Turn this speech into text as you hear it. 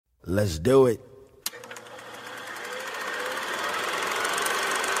Let's do it.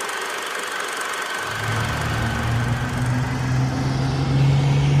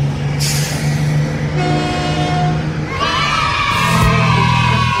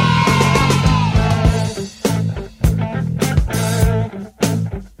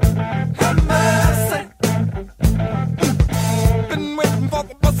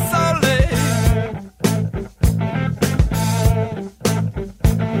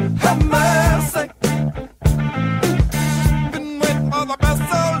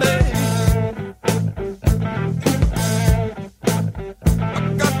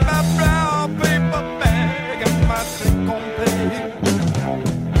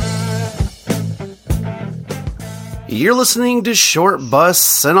 You're listening to Short Bus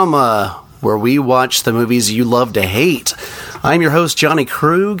Cinema, where we watch the movies you love to hate. I'm your host, Johnny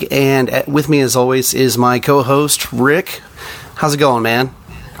Krug, and with me, as always, is my co-host, Rick. How's it going, man?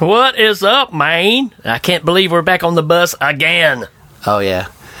 What is up, man? I can't believe we're back on the bus again. Oh, yeah.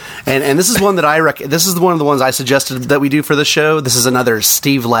 And this is one that this is one of the ones I suggested that we do for the show. This is another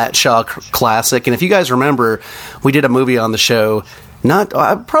Steve Latshaw classic, and if you guys remember, we did a movie on the show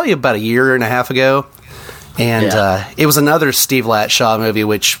probably about a year and a half ago. And it was another Steve Latshaw movie,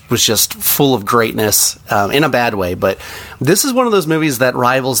 which was just full of greatness in a bad way. But this is one of those movies that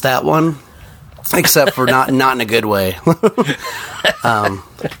rivals that one, except for not in a good way.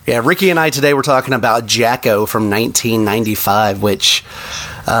 Ricky and I today were talking about Jacko from 1995, which,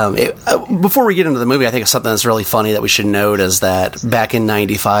 before we get into the movie, I think it's something that's really funny that we should note is that back in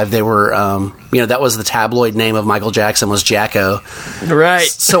 95, they were, that was the tabloid name of Michael Jackson was Jacko. Right.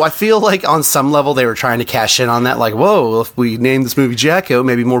 So I feel like on some level they were trying to cash in on that, like, whoa, if we name this movie Jacko,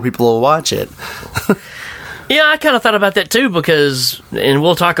 maybe more people will watch it. Yeah, I kind of thought about that too and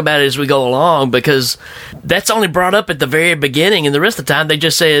we'll talk about it as we go along, because that's only brought up at the very beginning, and the rest of the time they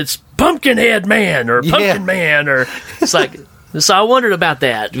just say it's Pumpkinhead Man or Pumpkin Man, or it's like, so I wondered about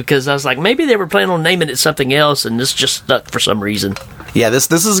that, because I was like, maybe they were planning on naming it something else, and this just stuck for some reason. Yeah, this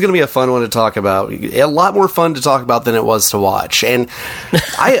is going to be a fun one to talk about. A lot more fun to talk about than it was to watch. And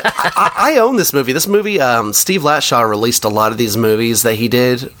I own this movie. This movie, Steve Latshaw released a lot of these movies that he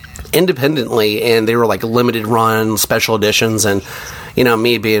did independently, and they were like limited run special editions. And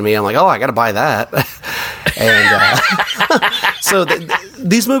me being me, I'm like, oh, I got to buy that. And so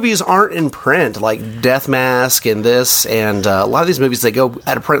these movies aren't in print, like Death Mask and this, and a lot of these movies, they go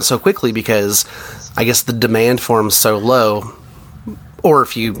out of print so quickly because I guess the demand for them is so low. Or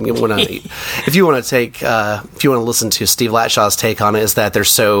if you want to listen to Steve Latshaw's take on it, is that they're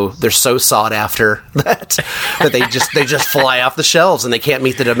so sought after that they just fly off the shelves and they can't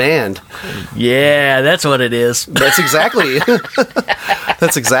meet the demand. Yeah, that's what it is. That's exactly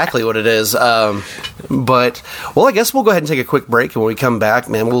what it is. But I guess we'll go ahead and take a quick break, and when we come back,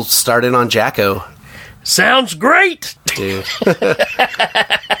 man, we'll start in on Jacko. Sounds great, dude.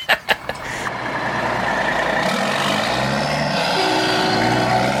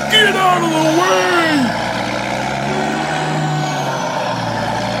 Get out of the way!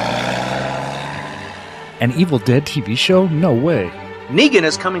 An Evil Dead TV show? No way. Negan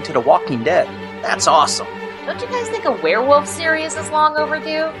is coming to The Walking Dead. That's awesome. Don't you guys think a werewolf series is long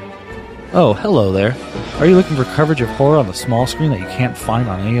overdue? Oh, hello there. Are you looking for coverage of horror on the small screen that you can't find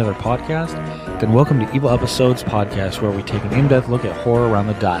on any other podcast? Then welcome to Evil Episodes Podcast, where we take an in-depth look at horror around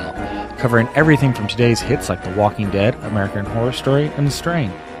the dial, covering everything from today's hits like The Walking Dead, American Horror Story, and The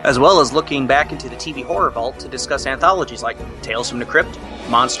Strain, as well as looking back into the TV horror vault to discuss anthologies like Tales from the Crypt,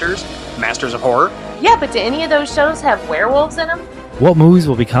 Monsters, Masters of Horror. Yeah, but do any of those shows have werewolves in them? What movies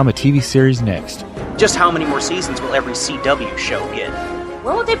will become a TV series next? Just how many more seasons will every CW show get?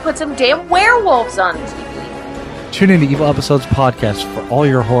 When would they put some damn werewolves on TV? Tune in to Evil Episodes Podcast for all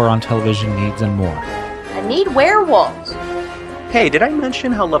your horror on television needs and more. I need werewolves. Hey, did I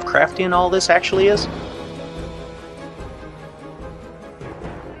mention how Lovecraftian all this actually is?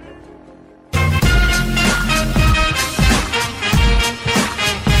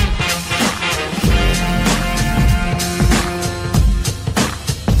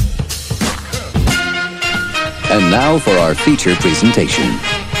 And now for our feature presentation.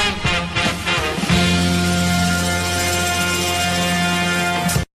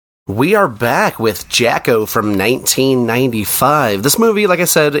 We are back with Jacko from 1995. This movie, like I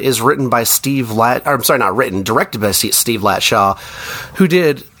said, is written by directed by Steve Latshaw, who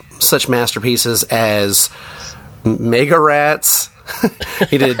did such masterpieces as Mega Rats.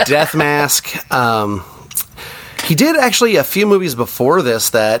 He did Death Mask. He did actually a few movies before this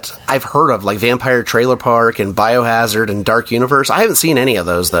that I've heard of, like Vampire Trailer Park and Biohazard and Dark Universe. I haven't seen any of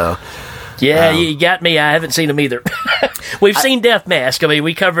those, though. Yeah, you got me. I haven't seen them either. We've seen Death Mask. I mean,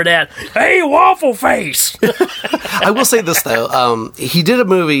 we covered that. Hey, Waffle Face! I will say this, though. He did a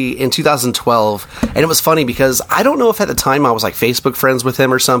movie in 2012, and it was funny because I don't know if at the time I was like Facebook friends with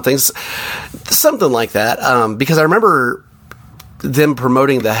him or something like that, because I remember them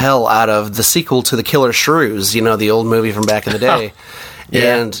promoting the hell out of the sequel to The Killer Shrews, you know, the old movie from back in the day.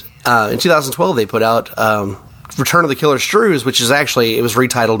 Yeah. And in 2012, they put out Return of the Killer Shrews, which is actually, it was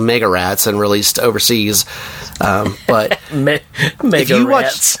retitled Mega Rats and released overseas. But if you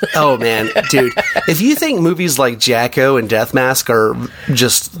watch, oh man, dude, if you think movies like Jacko and Death Mask are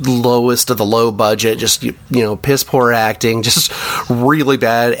just lowest of the low budget, just, you know, piss poor acting, just really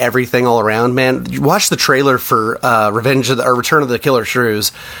bad everything all around, man, you watch the trailer for Return of the Killer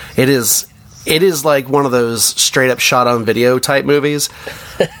Shrews. It is like one of those straight up shot on video type movies.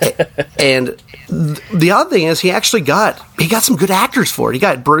 And the odd thing is he actually got some good actors for it. He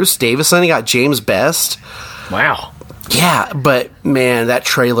got Bruce Davison, he got James Best. Wow. Yeah, but man, that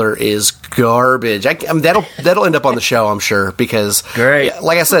trailer is garbage. I mean, that'll end up on the show, I'm sure, because great.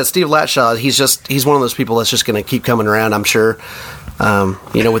 Like I said, Steve Latshaw, he's one of those people that's just going to keep coming around, I'm sure.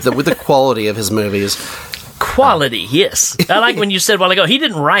 You know, with the quality of his movies. Quality, yes. I like when you said a while ago, he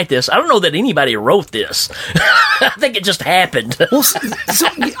didn't write this. I don't know that anybody wrote this. I think it just happened. Well, so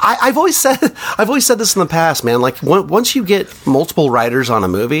I've always said this in the past, man. Like, once you get multiple writers on a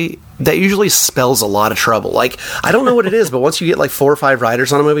movie, that usually spells a lot of trouble. Like, I don't know what it is, but once you get like 4 or 5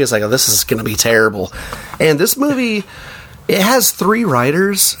 writers on a movie, it's like, oh, this is going to be terrible. And this movie, it has 3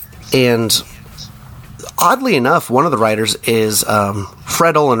 writers, and oddly enough, one of the writers is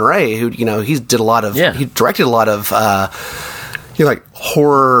Fred Olen Ray, who, you know, he directed a lot of you know, like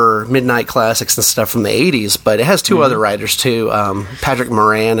horror midnight classics and stuff from the 80s, but it has 2 other writers too, Patrick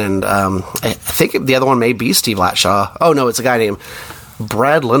Moran, and I think the other one may be Steve Latshaw. Oh no, it's a guy named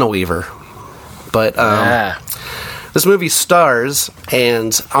Brad Lineweaver. But this movie stars,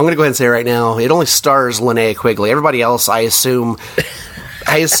 and I'm going to go ahead and say right now, it only stars Linnea Quigley. Everybody else, I assume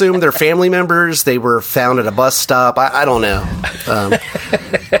they're family members. They were found at a bus stop. I don't know.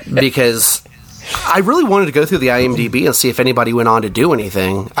 Because I really wanted to go through the IMDb and see if anybody went on to do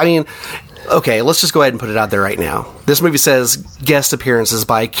anything. I mean, okay, let's just go ahead and put it out there right now. This movie says guest appearances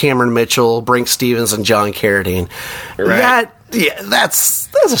by Cameron Mitchell, Brink Stevens, and John Carradine. Right. That's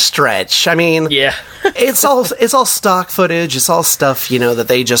a stretch. I mean, yeah. it's all stock footage. It's all stuff, you know, that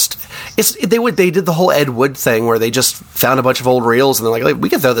they did the whole Ed Wood thing where they just found a bunch of old reels and they're like, we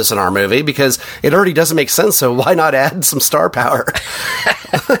can throw this in our movie because it already doesn't make sense. So why not add some star power?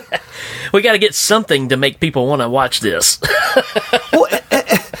 We got to get something to make people want to watch this. Well,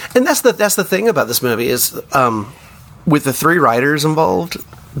 and that's the thing about this movie is, with the 3 writers involved,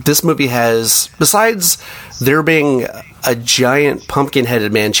 this movie has, besides there being a giant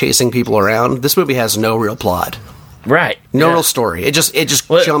pumpkin-headed man chasing people around, this movie has no real plot. Right. No real story. It just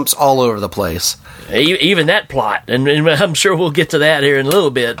jumps all over the place. Even that plot, and I'm sure we'll get to that here in a little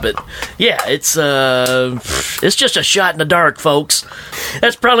bit, but yeah, it's just a shot in the dark, folks.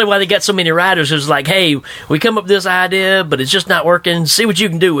 That's probably why they got so many writers who's like, hey, we come up with this idea, but it's just not working. See what you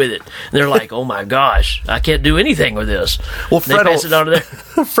can do with it. And they're like, oh my gosh, I can't do anything with this. Well,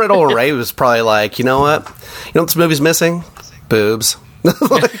 Fred Olen Ray was probably like, you know what this movie's missing? Boobs.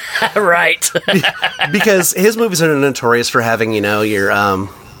 Right. Because his movies are notorious for having, your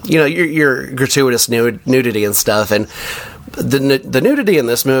gratuitous nudity and stuff, and the nudity in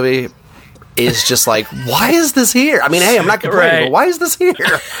this movie is just like, why is this here? I mean, hey, I'm not complaining, right, but why is this here?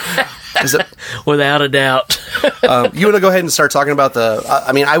 Without a doubt. You want to go ahead and start talking about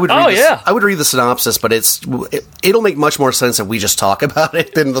I would read the synopsis, but it'll make much more sense if we just talk about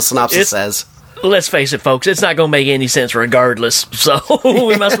it than the synopsis says. Let's face it, folks, it's not going to make any sense regardless, so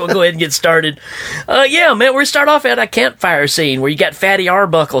we might as well go ahead and get started. Man, we start off at a campfire scene where you got Fatty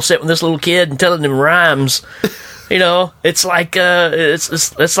Arbuckle sitting with this little kid and telling him rhymes. You know, it's like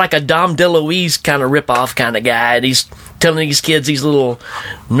it's like a Dom DeLuise kind of rip-off kind of guy, and he's telling these kids these little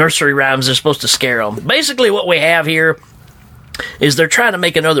nursery rhymes they're supposed to scare them. Basically, what we have here is they're trying to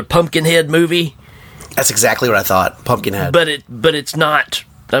make another Pumpkinhead movie. That's exactly what I thought, Pumpkinhead. But it's not.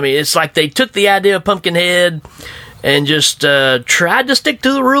 I mean, it's like they took the idea of Pumpkinhead and just tried to stick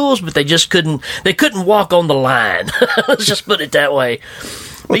to the rules, but they just couldn't. They couldn't walk on the line. Let's just put it that way.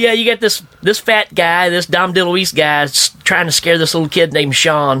 But yeah, you got this fat guy, this Dom DeLuise guy, trying to scare this little kid named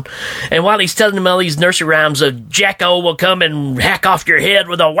Sean. And while he's telling him all these nursery rhymes of Jacko will come and hack off your head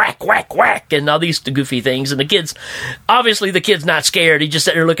with a whack, whack, whack, and all these goofy things. And the kid's not scared. He's just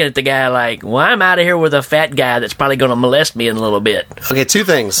sitting there looking at the guy like, well, I'm out of here with a fat guy that's probably going to molest me in a little bit. Okay, two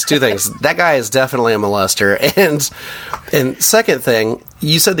things. That guy is definitely a molester. And second thing,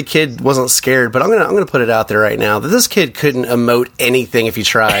 you said the kid wasn't scared, but I'm gonna put it out there right now that this kid couldn't emote anything if he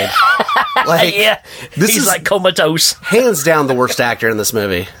tried. Like, Yeah, he's like comatose. Hands down the worst actor in this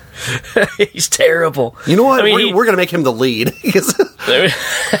movie. He's terrible. You know what? I mean, we're going to make him the lead.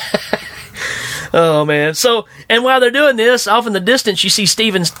 Oh, man. So, and while they're doing this, off in the distance, you see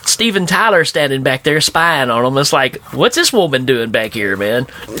Steven Tyler standing back there spying on them. It's like, what's this woman doing back here, man?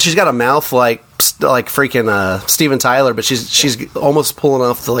 She's got a mouth like freaking Steven Tyler, but she's almost pulling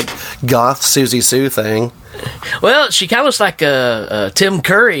off the like goth Susie Sue thing. Well, she kind of looks like Tim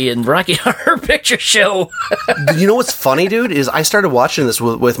Curry in Rocky Horror Picture Show. You know what's funny, dude, is I started watching this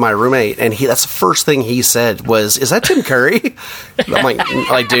with my roommate, and that's the first thing he said was, "Is that Tim Curry?" I'm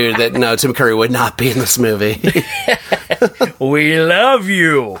like, dude, no, Tim Curry would not be in this movie. We love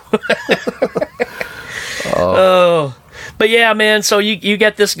you. Oh. But yeah, man, so you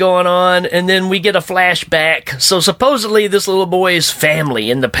get this going on, and then we get a flashback. So supposedly this little boy's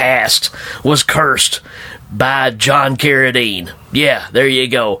family in the past was cursed by John Carradine. Yeah, there you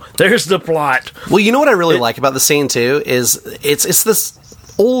go. There's the plot. Well, you know what I really like about the scene, too, is it's this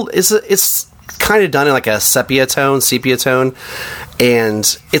old... It's kind of done in like a sepia tone,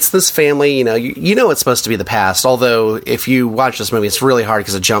 and it's this family, you know it's supposed to be the past, although if you watch this movie, it's really hard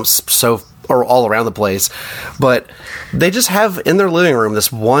because it jumps all around the place. But they just have in their living room this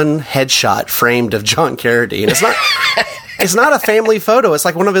one headshot framed of John Carradine. It's not a family photo. It's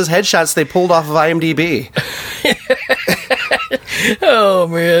like one of his headshots they pulled off of IMDb. Oh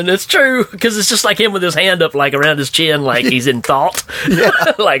man, it's true, because it's just like him with his hand up like around his chin, like he's in thought. Yeah.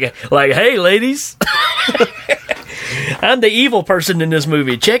 like hey ladies, I'm the evil person in this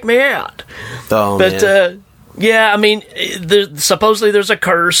movie, check me out. Man. Yeah, I mean, supposedly there's a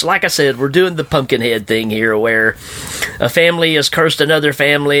curse. Like I said, we're doing the Pumpkinhead thing here, where a family has cursed another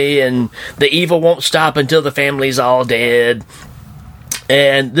family, and the evil won't stop until the family's all dead.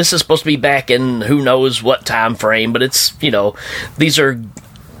 And this is supposed to be back in who knows what time frame, but it's, these are,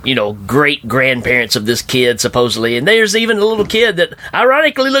 great grandparents of this kid, supposedly. And there's even a little kid that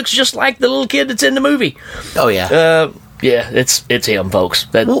ironically looks just like the little kid that's in the movie. Oh, yeah. Yeah, it's him, folks.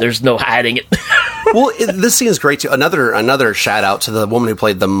 There's no hiding it. Well, this scene is great too. Another shout out to the woman who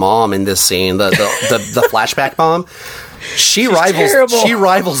played the mom in this scene, the flashback mom. She's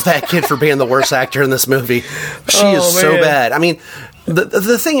rivals that kid for being the worst actor in this movie. She is so bad. I mean,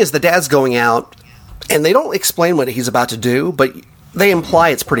 the thing is, the dad's going out, and they don't explain what he's about to do, but they imply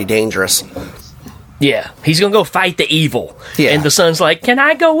it's pretty dangerous. Yeah, he's going to go fight the evil. Yeah. And the son's like, "Can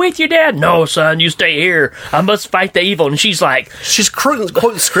I go with you, Dad?" "No, son, you stay here. I must fight the evil." And she's like... She's quoting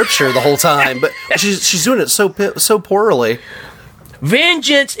scripture the whole time, but she's doing it so poorly.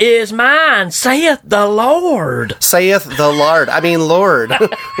 "Vengeance is mine, saith the Lord." Saith the Lord. I mean, Lord.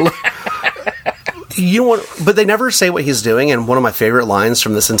 You know what? But they never say what he's doing, and one of my favorite lines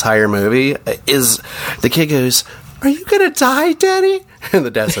from this entire movie is the kid goes, "Are you going to die, Daddy?" And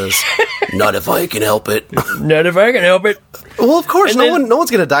the dad says, "Not if I can help it." Not if I can help it. Well, of course, no one's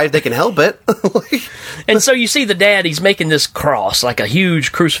going to die if they can help it. And so you see the dad, he's making this cross, like a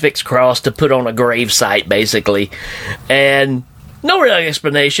huge crucifix cross to put on a grave site, basically. And no real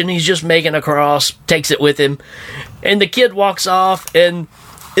explanation. He's just making a cross, takes it with him. And the kid walks off, and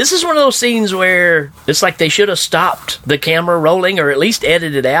this is one of those scenes where it's like they should have stopped the camera rolling or at least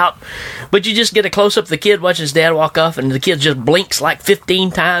edited it out. But you just get a close-up of the kid watching his dad walk off, and the kid just blinks like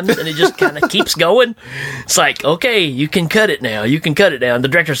 15 times, and it just kind of keeps going. It's like, okay, you can cut it now. You can cut it now. And the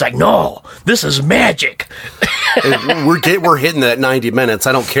director's like, "No, this is magic." We're hitting that 90 minutes.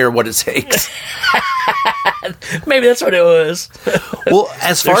 I don't care what it takes. Maybe that's what it was. Well,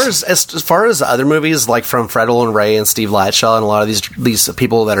 as far as other movies, like from Fredel and Ray and Steve Latshaw and a lot of these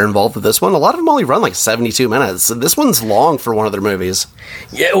people that are involved with this one, a lot of them only run like 72 minutes. This one's long for one of their movies.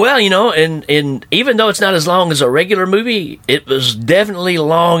 Yeah, well, and even though it's not as long as a regular movie, it was definitely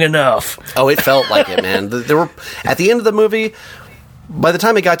long enough. Oh, it felt like it, man. There were at the end of the movie. By the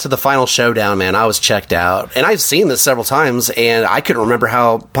time it got to the final showdown, man, I was checked out. And I've seen this several times, and I couldn't remember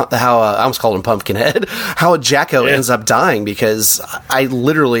how I almost called him Pumpkinhead, how Jacko ends up dying, because I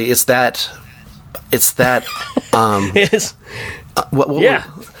literally, it's that,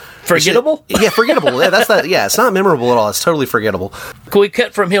 forgettable? Forgettable. Yeah, that's that. Yeah, it's not memorable at all. It's totally forgettable. We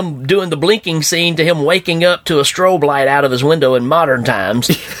cut from him doing the blinking scene to him waking up to a strobe light out of his window in modern times.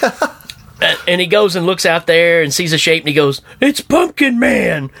 And he goes and looks out there and sees a shape, and he goes, "It's Pumpkin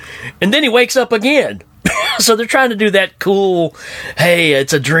Man!" And then he wakes up again. So they're trying to do that cool, hey,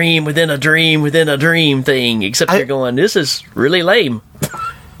 it's a dream within a dream within a dream thing, except you're going, this is really lame.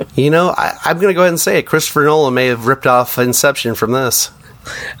 I'm going to go ahead and say it. Christopher Nolan may have ripped off Inception from this.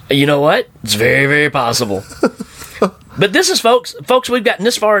 You know what? It's very, very possible. But this is, folks, we've gotten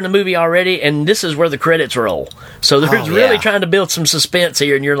this far in the movie already, and this is where the credits roll. So they're really trying to build some suspense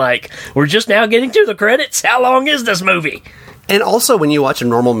here, and you're like, we're just now getting to the credits? How long is this movie? And also, when you watch a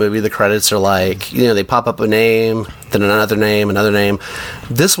normal movie, the credits are like, they pop up a name, then another name.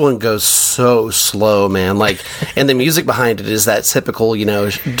 This one goes so slow, man. Like, and the music behind it is that typical,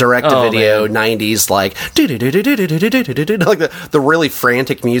 direct-to-video 90s, like, like the really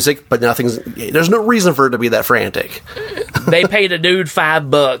frantic music, but there's no reason for it to be that frantic. They paid a dude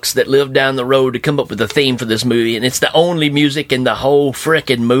 $5 that lived down the road to come up with a theme for this movie, and it's the only music in the whole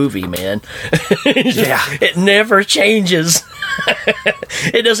frickin' movie, man. Yeah. It never changes.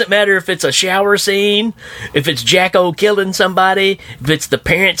 It doesn't matter if it's a shower scene, if it's Jacko killing somebody, if it's the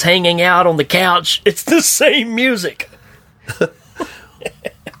parents hanging out on the couch. It's the same music.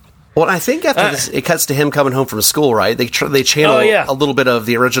 Well, I think after this, it cuts to him coming home from school, right? They channel a little bit of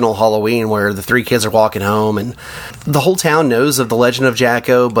the original Halloween where the three kids are walking home, and the whole town knows of the legend of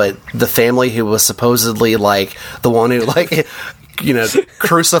Jacko, but the family who was supposedly, like, the one who, like,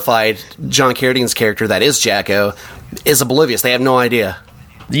 crucified John Carradine's character, that is Jacko, is oblivious. They have no idea.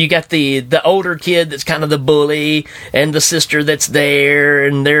 You got the older kid that's kind of the bully, and the sister that's there,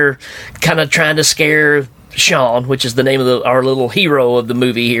 and they're kind of trying to scare Sean, which is the name of our little hero of the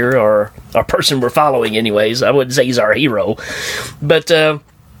movie here, or our person we're following anyways. I wouldn't say he's our hero. But, and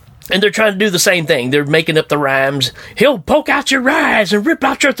they're trying to do the same thing. They're making up the rhymes. He'll poke out your eyes and rip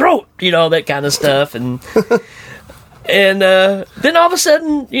out your throat. That kind of stuff. And and then all of a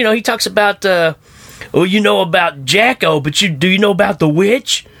sudden, he talks about, you know about Jacko, but do you know about the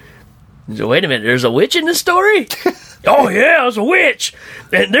witch? So, wait a minute, there's a witch in this story? Oh, yeah, there's a witch.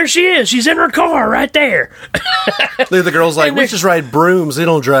 And there she is. She's in her car right there. The girl's like, witches ride brooms. They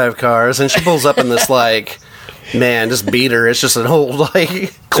don't drive cars. And she pulls up in this, like, man, just beat her. It's just an old, like,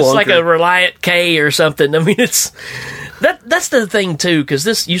 clunker. It's like a Reliant K or something. I mean, that's the thing, too,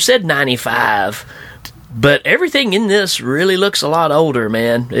 because you said 95, but everything in this really looks a lot older,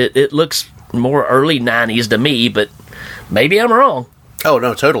 man. It looks more early 90s to me, but maybe I'm wrong. Oh,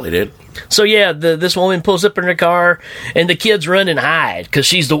 no, totally, dude. So, yeah, this woman pulls up in her car, and the kids run and hide, because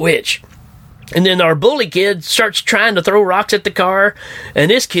she's the witch. And then our bully kid starts trying to throw rocks at the car,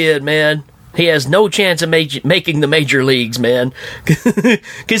 and this kid, man, he has no chance of making the major leagues, man.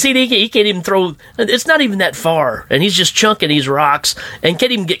 Because he can't even throw... It's not even that far, and he's just chunking these rocks, and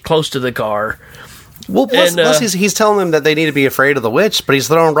can't even get close to the car. Well, plus he's telling them that they need to be afraid of the witch, but he's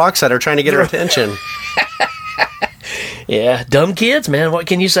throwing rocks at her, trying to get her attention. Yeah, dumb kids, man. What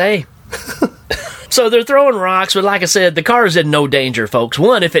can you say? So they're throwing rocks, but like I said, the car is in no danger, folks.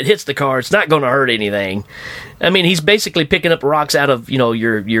 One, if it hits the car, it's not going to hurt anything. I mean, he's basically picking up rocks out of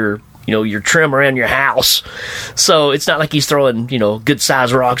your trim around your house. So it's not like he's throwing good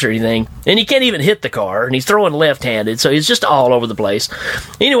sized rocks or anything. And he can't even hit the car, and he's throwing left-handed, so he's just all over the place.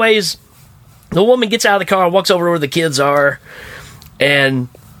 Anyways, the woman gets out of the car, walks over where the kids are, and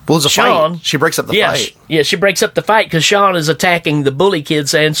there's a Sean, fight. She breaks up the fight. Yeah, she breaks up the fight because Sean is attacking the bully kid,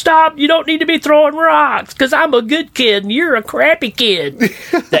 saying, "Stop! You don't need to be throwing rocks because I'm a good kid and you're a crappy kid."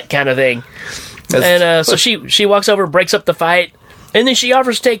 That kind of thing. And so she walks over, breaks up the fight, and then she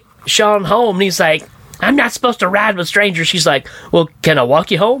offers to take Sean home, and he's like, "I'm not supposed to ride with strangers." She's like, "Well, can I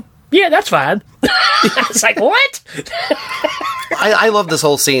walk you home?" "Yeah, that's fine." It's like, what? I love this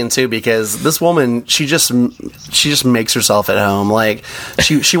whole scene too because this woman she just makes herself at home. Like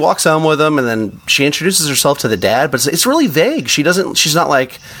she walks home with him and then she introduces herself to the dad, but it's really vague. She's not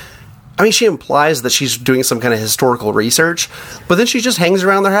like. I mean, she implies that she's doing some kind of historical research, but then she just hangs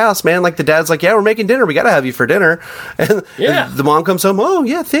around their house, man. Like the dad's like, "Yeah, we're making dinner. We got to have you for dinner." And the mom comes home. "Oh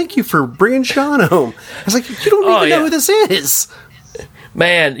yeah, thank you for bringing Sean home." I was like, "You don't even know who this is."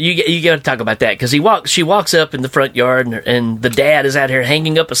 Man, you got to talk about that because she walks up in the front yard and the dad is out here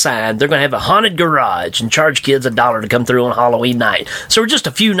hanging up a sign. They're going to have a haunted garage and charge kids $1 to come through on Halloween night. So we're just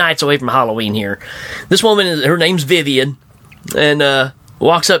a few nights away from Halloween here. This woman, her name's Vivian, and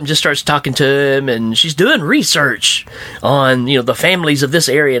walks up and just starts talking to him, and she's doing research on the families of this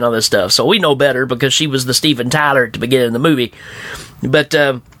area and all this stuff. So we know better because she was the Steven Tyler at the beginning of the movie. But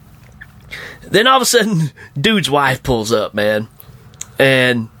then all of a sudden, dude's wife pulls up, man.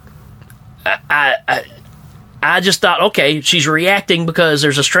 And I just thought, okay, she's reacting because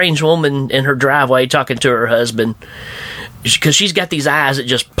there's a strange woman in her driveway talking to her husband because she's got these eyes that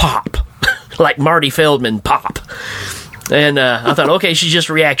just pop, like Marty Feldman pop. And I thought, okay, she's just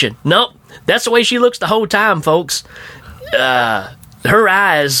reaction. Nope, that's the way she looks the whole time, folks. Her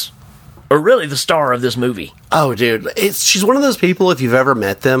eyes are really the star of this movie. Oh, dude, she's one of those people, if you've ever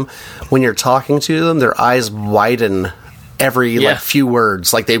met them, when you're talking to them, their eyes widen. every like few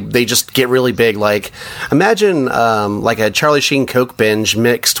words. Like they just get really big. Like imagine like a Charlie Sheen Coke binge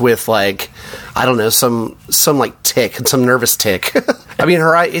mixed with like, I don't know, some like tick, some nervous tick. I mean,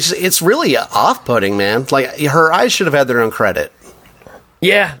 her eye, it's really off-putting, man. Like her eyes should have had their own credit.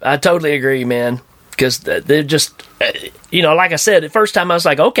 Yeah, I totally agree, man. Because they're just, like I said, the first time I was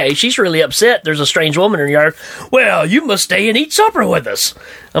like, okay, she's really upset. There's a strange woman in her yard. Well, you must stay and eat supper with us.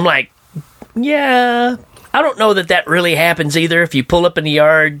 I'm like, yeah, I don't know that really happens either. If you pull up in the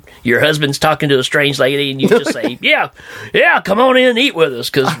yard, your husband's talking to a strange lady, and you just say, yeah, come on in and eat with us,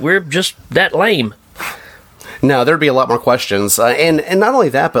 because we're just that lame. No, there'd be a lot more questions. And not only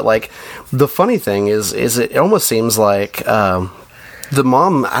that, but like the funny thing is it almost seems like the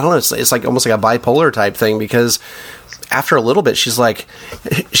mom, I don't know, it's like almost like a bipolar type thing, because after a little bit, she's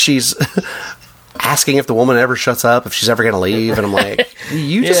asking if the woman ever shuts up, if she's ever going to leave. And I'm like,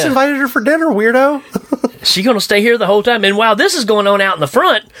 you just invited her for dinner, weirdo. She going to stay here the whole time. And while this is going on out in the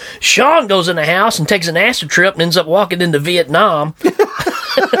front, Sean goes in the house and takes an acid trip and ends up walking into Vietnam.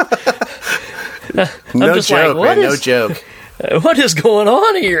 No joke, like, man, no joke. What is going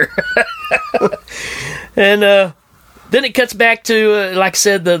on here? And then it cuts back to, like I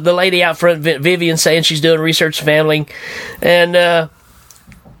said, the lady out front, Vivian, saying she's doing research family. And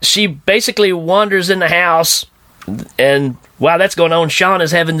she basically wanders in the house. And while that's going on, Sean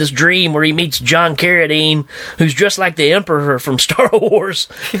is having this dream where he meets John Carradine, who's dressed like the Emperor from Star Wars.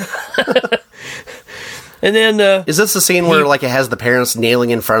 And then is this the scene where like it has the parents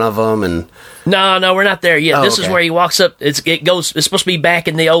kneeling in front of him? And no, we're not there yet. Oh, this is where he walks up. It's supposed to be back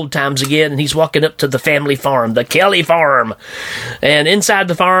in the old times again, and he's walking up to the family farm, the Kelly farm. And inside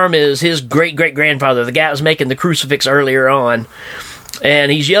the farm is his great grandfather, the guy that was making the crucifix earlier on,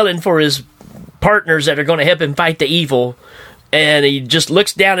 and he's yelling for his partners that are going to help him fight the evil. And he just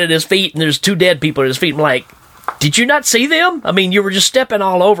looks down at his feet, and there's 2 dead people at his feet. I'm like, did you not see them? I mean, you were just stepping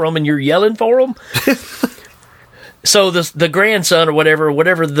all over them, and you're yelling for them. So the grandson or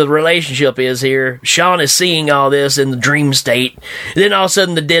whatever the relationship is here, Sean is seeing all this in the dream state. And then all of a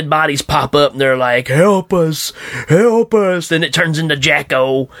sudden the dead bodies pop up and they're like, help us. Then it turns into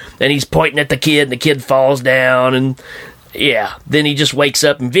Jacko and he's pointing at the kid and the kid falls down and then he just wakes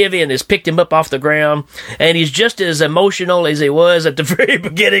up and Vivian has picked him up off the ground and he's just as emotional as he was at the very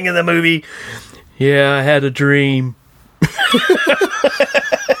beginning of the movie. Yeah, I had a dream.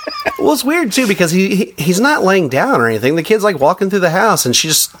 Well, it's weird, too, because he's not laying down or anything. The kid's, like, walking through the house, and she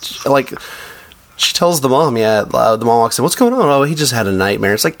just, like, she tells the mom, the mom walks in, what's going on? Oh, he just had a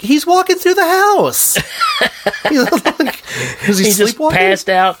nightmare. It's like, he's walking through the house. Is he just passed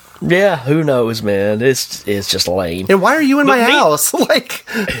out? Yeah, who knows, man? It's just lame. And why are you in my house? Like...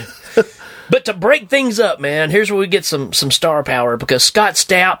 But to break things up, man, here's where we get some star power, because Scott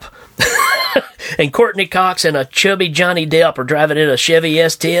Stapp and Courtney Cox and a chubby Johnny Depp are driving in a Chevy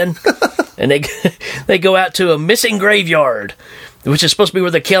S10, and they go out to a missing graveyard, which is supposed to be where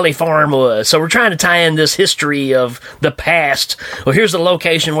the Kelly farm was. So we're trying to tie in this history of the past. Well, here's the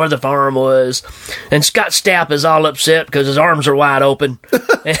location where the farm was, and Scott Stapp is all upset because his arms are wide open,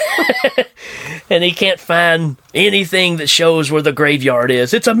 and he can't find anything that shows where the graveyard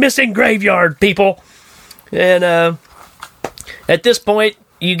is. It's a missing graveyard, people. And at this point,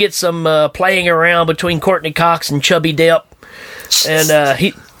 you get some playing around between Courtney Cox and Chubby Depp,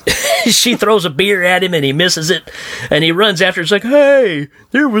 and she throws a beer at him and he misses it, and he runs after her. It's like, hey,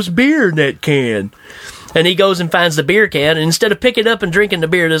 there was beer in that can. And he goes and finds the beer can, and instead of picking up and drinking the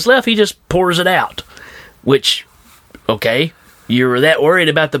beer that's left, he just pours it out. Which, okay, you were that worried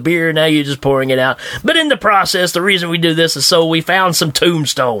about the beer, now you're just pouring it out. But in the process, the reason we do this is so we found some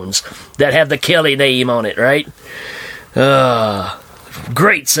tombstones that have the Kelly name on it, right?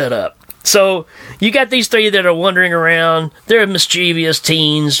 Great setup. So, you got these 3 that are wandering around. They're mischievous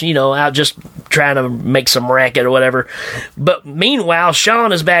teens, out just trying to make some racket or whatever. But meanwhile,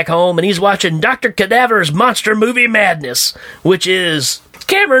 Sean is back home and he's watching Dr. Cadaver's Monster Movie Madness, which is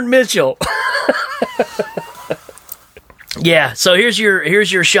Cameron Mitchell. Yeah, so here's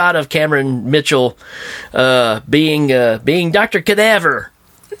your shot of Cameron Mitchell being Dr. Cadaver.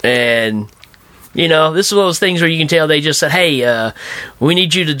 And this is one of those things where you can tell they just said, hey, we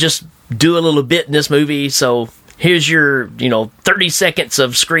need you to just do a little bit in this movie, so here's your, 30 seconds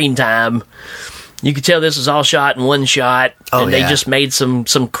of screen time. You can tell this is all shot in one shot, and they just made some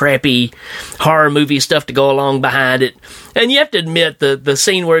crappy horror movie stuff to go along behind it. And you have to admit, the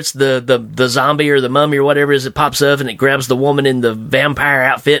scene where it's the zombie or the mummy or whatever it is, it pops up and it grabs the woman in the vampire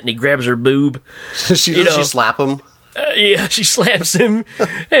outfit and he grabs her boob. She slap him? Yeah, she slaps him,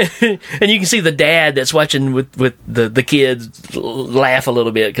 and you can see the dad that's watching with the kids laugh a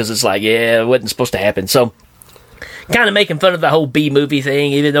little bit because it's like, yeah, it wasn't supposed to happen. So kind of making fun of the whole B movie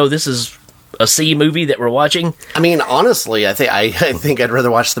thing, even though this is a C movie that we're watching. I mean, honestly, I think I'd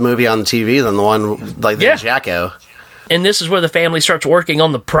rather watch the movie on the TV than the one like the Jacko. And this is where the family starts working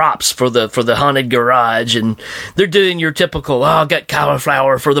on the props for the haunted garage, and they're doing your typical, I got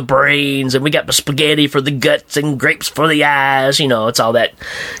cauliflower for the brains, and we got the spaghetti for the guts, and grapes for the eyes. It's all that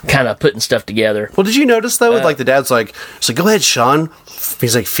kind of putting stuff together. Well, did you notice though? Like the dad's like, go ahead, Sean.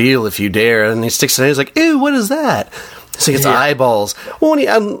 He's like, feel if you dare, and he sticks it in. He's like, ew, what is that? It's like it's eyeballs. Well,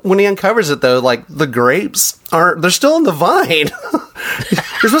 when he uncovers it though, like the grapes they're still in the vine.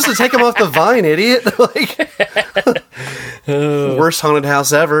 You're supposed to take them off the vine, idiot. Worst haunted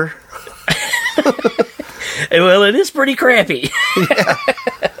house ever. Well, it is pretty crappy.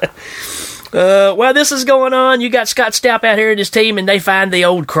 While this is going on, you got Scott Stapp out here and his team, and they find the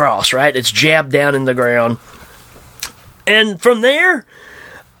old cross, right? It's jabbed down in the ground. And from there,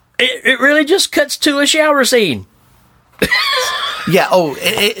 it really just cuts to a shower scene. Yeah,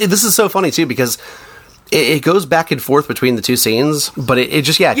 this is so funny, too, because it goes back and forth between the two scenes, but it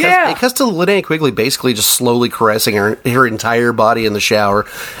just, it cuts to Linnea Quigley basically just slowly caressing her entire body in the shower,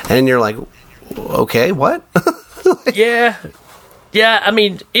 and you're like, okay, what? Yeah, I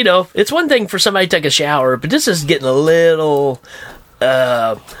mean, it's one thing for somebody to take a shower, but this is getting a little,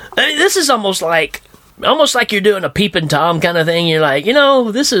 this is almost like you're doing a peeping Tom kind of thing. You're like,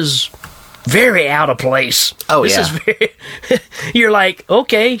 this is very out of place. Oh, this is very. You're like,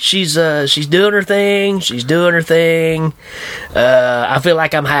 okay, she's doing her thing. She's doing her thing. I feel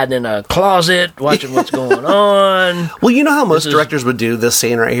like I'm hiding in a closet, watching what's going on. Well, you know how most directors would do this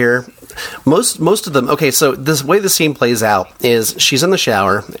scene right here. Most of them. Okay, so this way the scene plays out is she's in the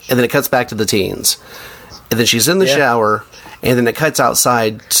shower, and then it cuts back to the teens, and then she's in the shower. And then it cuts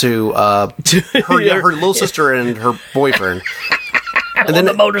outside to her little sister and her boyfriend. And then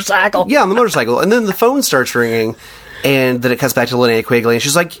on the motorcycle. Yeah, on the motorcycle. And then the phone starts ringing, and then it cuts back to Linnea Quigley, and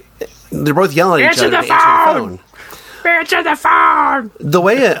she's like, they're both yelling at each other to answer the phone. Answer the phone!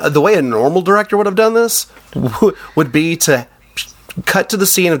 The way a normal director would have done this would be to cut to the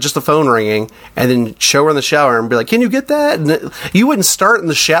scene of just the phone ringing, and then show her in the shower and be like, can you get that? And you wouldn't start in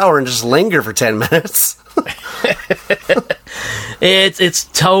the shower and just linger for 10 minutes. It's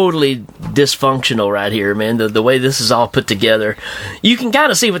totally dysfunctional right here, man. The way this is all put together, you can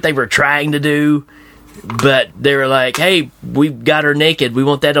kind of see what they were trying to do, but they were like, "Hey, we've got her naked. We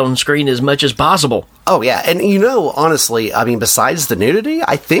want that on screen as much as possible." Oh yeah, and honestly, I mean, besides the nudity,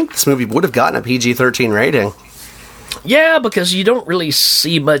 I think this movie would have gotten a PG-13 rating. Yeah, because you don't really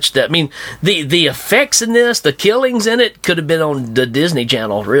see much. I mean, the effects in this, the killings in it, could have been on the Disney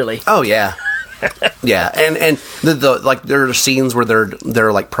Channel, really. Oh yeah. Yeah, and the like there are scenes where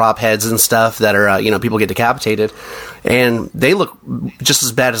they're like prop heads and stuff that are people get decapitated, and they look just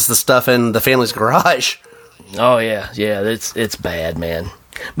as bad as the stuff in the family's garage. Oh yeah, it's bad, man.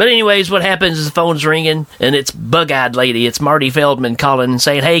 But anyways, what happens is the phone's ringing, and it's Bug-Eyed Lady. It's Marty Feldman calling and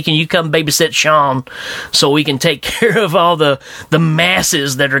saying, hey, can you come babysit Sean so we can take care of all the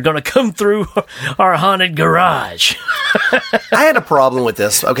masses that are going to come through our haunted garage? I had a problem with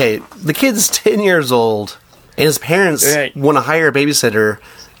this. Okay, the kid's 10 years old, and his parents want to hire a babysitter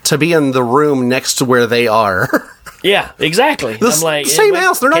to be in the room next to where they are. Yeah, exactly. I'm like, same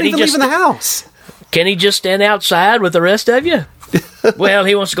house. They're not even leaving the house. Can he just stand outside with the rest of you? Well,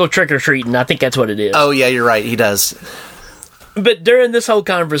 he wants to go trick-or-treating. I think that's what it is. Oh, yeah, you're right. He does. But during this whole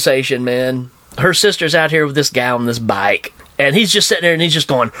conversation, man, her sister's out here with this guy on this bike, and he's just sitting there, and he's just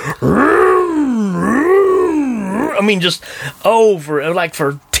going, I mean, just over, like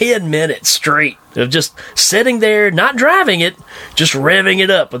for 10 minutes straight of just sitting there, not driving it, just revving it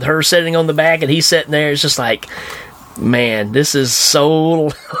up with her sitting on the back, and he's sitting there. It's just like, man, this is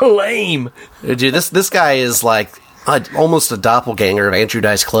so lame. Dude, this guy is like almost a doppelganger of Andrew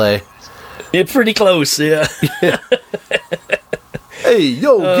Dice Clay. It's pretty close, yeah. Hey,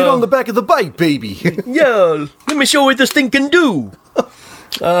 yo, get on the back of the bike, baby. Yo, let me show you what this thing can do.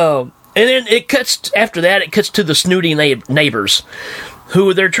 And then it cuts, after that, it cuts to the snooty neighbors,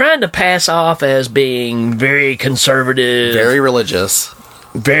 who they're trying to pass off as being very conservative. Very religious.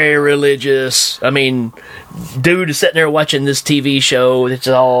 Very religious. I mean, dude is sitting there watching this TV show. It's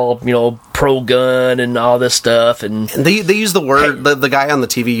all, pro-gun and all this stuff. And they use the word, the guy on the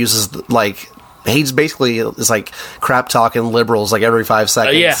TV uses, like, he's basically is like crap talking liberals like every 5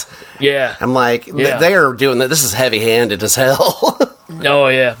 seconds. Yeah. I'm like, they are doing that. This is heavy-handed as hell. Oh,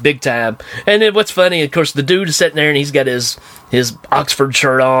 yeah, big time. And then what's funny, of course, the dude is sitting there and he's got his Oxford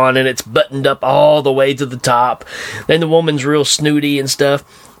shirt on and it's buttoned up all the way to the top. Then the woman's real snooty and stuff.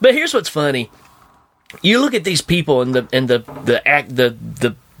 But here's what's funny. You look at these people and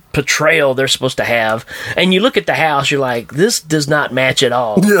the portrayal they're supposed to have. And you look at the house, you're like, this does not match at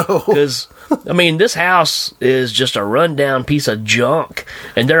all. No. Because, I mean, this house is just a rundown piece of junk,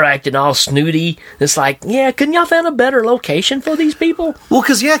 and they're acting all snooty. It's like, yeah, couldn't y'all find a better location for these people? Well,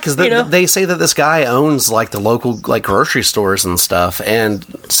 because they say that this guy owns like the local like grocery stores and stuff, and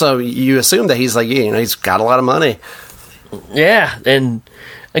so you assume that he's like, he's got a lot of money. Yeah, and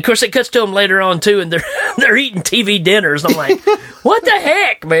of course it cuts to them later on too, and they're eating TV dinners. I'm like, what the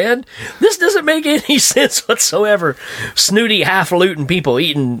heck, man? This doesn't make any sense whatsoever. Snooty, highfalutin people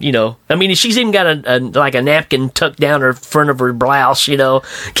eating, I mean, she's even got a napkin tucked down her front of her blouse,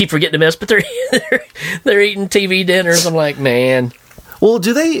 keep forgetting to miss, but they're eating TV dinners. I'm like, man. Well,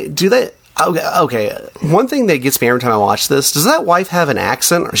 do they? Okay. One thing that gets me every time I watch this: does that wife have an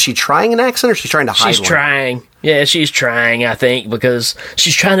accent? Or is she trying an accent, or is she trying to hide one? She's trying. Yeah, she's trying, I think, because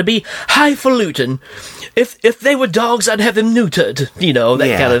she's trying to be highfalutin. If they were dogs, I'd have them neutered.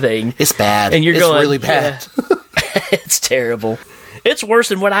 That kind of thing. It's bad. And it's really bad. Yeah. It's terrible. It's worse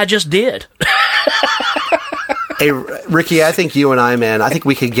than what I just did. Hey, Ricky, I think you and I, man, I think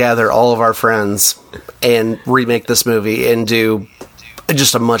we could gather all of our friends and remake this movie and do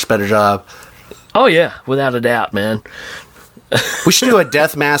just a much better job. Oh, yeah, without a doubt, man. We should do a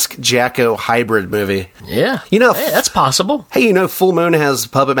Death Mask Jacko hybrid movie. Yeah. Hey, that's possible. Hey, Full Moon has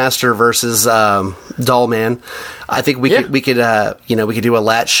Puppet Master versus Doll Man. I think we could do a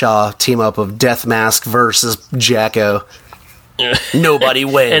Latshaw team up of Death Mask versus Jacko. Nobody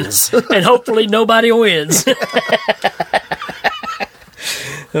wins. and hopefully nobody wins.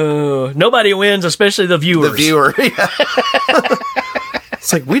 Nobody wins, especially the viewers. The viewer, yeah.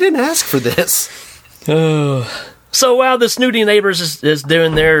 It's like, we didn't ask for this. So while the snooty neighbors is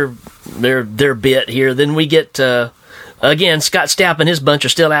doing their bit here, then we get, again, Scott Stapp and his bunch are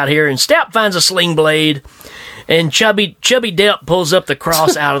still out here, and Stapp finds a sling blade, and Chubby Depp pulls up the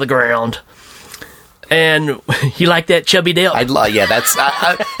cross out of the ground. And you like that, Chubby Depp? Yeah, that's...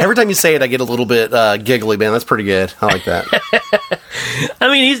 every time you say it, I get a little bit giggly, man. That's pretty good. I like that.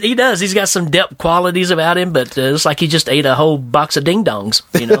 I mean, he does. He's got some Depp qualities about him, but it's like he just ate a whole box of ding-dongs,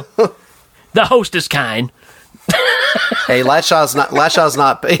 The hostess kind. Hey, Latshaw's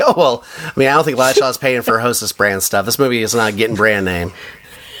not... Oh, well, I mean, I don't think Latshaw's paying for Hostess brand stuff. This movie is not getting brand name.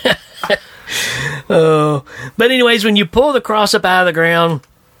 But anyways, when you pull the cross up out of the ground...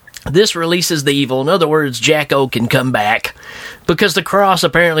 This releases the evil. In other words, Jacko can come back because the cross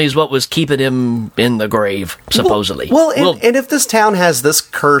apparently is what was keeping him in the grave, supposedly. And if this town has this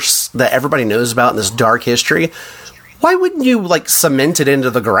curse that everybody knows about in this dark history, why wouldn't you cement it into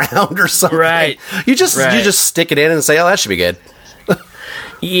the ground or something? Right. You just stick it in and say, "Oh, that should be good."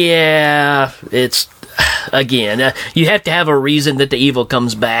 Yeah, it's again, you have to have a reason that the evil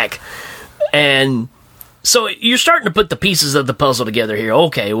comes back, and. So you're starting to put the pieces of the puzzle together here.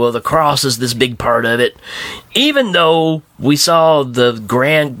 Okay, well, the cross is this big part of it. Even though we saw the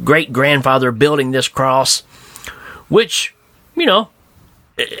great-grandfather building this cross, which,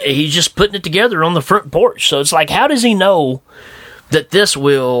 he's just putting it together on the front porch. So it's like, how does he know that this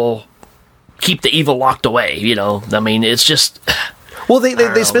will keep the evil locked away? I mean, it's just... Well,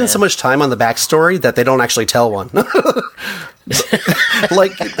 they spend so much time on the backstory that they don't actually tell one.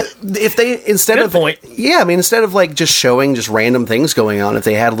 If they instead of just showing just random things going on, if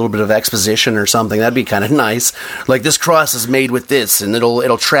they had a little bit of exposition or something, that'd be kind of nice. Like, this cross is made with this, and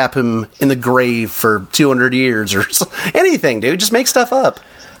it'll trap him in the grave for 200 years or anything, dude. Just make stuff up.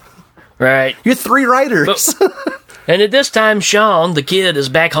 Right. You're 3 writers. And at this time, Sean, the kid, is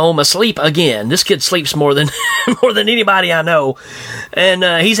back home asleep again. This kid sleeps more than anybody I know. And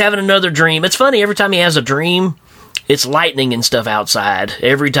he's having another dream. It's funny, every time he has a dream, it's lightning and stuff outside.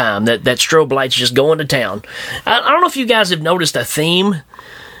 Every time. That strobe light's just going to town. I don't know if you guys have noticed a theme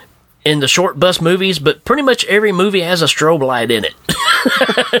in the short bus movies, but pretty much every movie has a strobe light in it.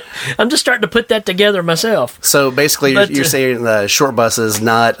 I'm just starting to put that together myself. So basically, you're saying the short bus is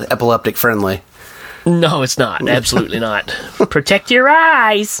not epileptic friendly. No, it's not. Absolutely not. Protect your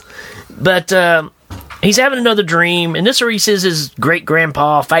eyes. But he's having another dream, and this is where he sees his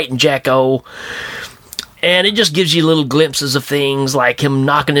great-grandpa fighting Jacko, and it just gives you little glimpses of things, like him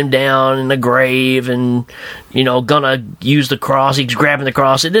knocking him down in the grave and, gonna use the cross. He's grabbing the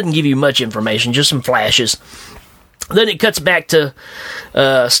cross. It didn't give you much information, just some flashes. Then it cuts back to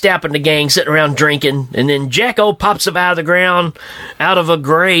Stapp and the gang sitting around drinking, and then Jacko pops up out of the ground, out of a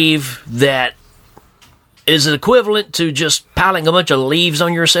grave that is equivalent to just piling a bunch of leaves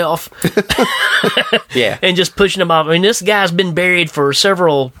on yourself. Yeah. And just pushing them off. I mean, this guy's been buried for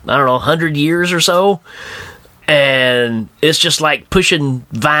several, 100 years or so. and it's just like pushing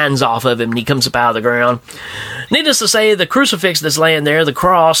vines off of him, and he comes up out of the ground. Needless to say, the crucifix that's laying there, the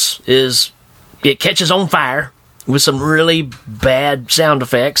cross, it catches on fire with some really bad sound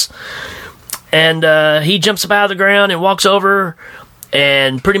effects. And he jumps up out of the ground and walks over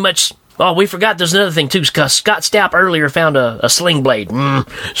and pretty much... Oh, we forgot there's another thing, too, because Scott Stapp earlier found a sling blade.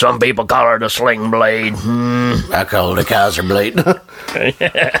 Some people call it a sling blade. I call it a Kaiser blade.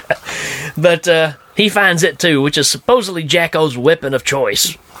 But he finds it, too, which is supposedly Jacko's weapon of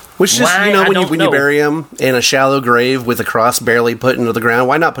choice. Which is, Why? when you bury him in a shallow grave with a cross barely put into the ground,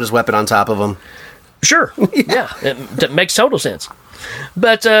 why not put his weapon on top of him? Sure. Yeah, it makes total sense.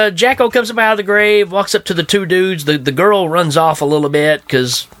 But Jacko comes up out of the grave, walks up to the two dudes. The girl runs off a little bit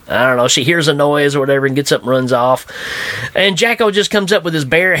because, I don't know, she hears a noise or whatever and gets up and runs off. And Jacko just comes up with his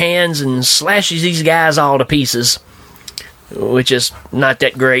bare hands and slashes these guys all to pieces, which is not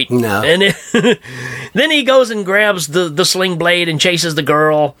that great. No. And then he goes and grabs the sling blade and chases the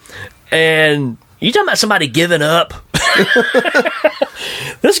girl. And you talking about somebody giving up?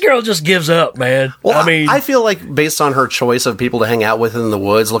 This girl just gives up, man. Well, I mean, I feel like based on her choice of people to hang out with in the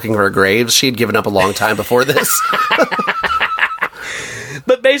woods looking for graves, she'd given up a long time before this.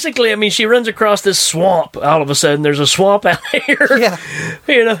 But basically, I mean, she runs across this swamp. All of a sudden, there's a swamp out here,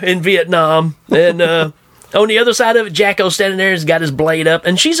 in Vietnam. And on the other side of it, Jacko's standing there. He's got his blade up.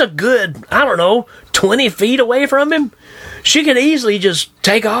 And she's a good, 20 feet away from him. She could easily just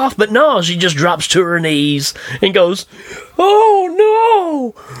take off, but no, she just drops to her knees and goes,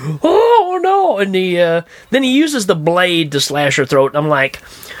 "Oh no!" And then he uses the blade to slash her throat. And I'm like,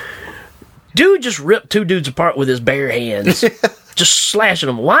 dude, just ripped two dudes apart with his bare hands, just slashing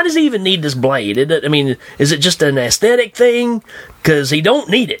them. Why does he even need this blade? Is it just an aesthetic thing? Because he don't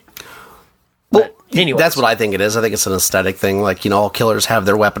need it. But anyway, that's what I think it is. I think it's an aesthetic thing. Like, all killers have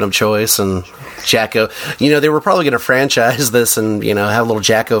their weapon of choice, and Jacko, they were probably going to franchise this and, have little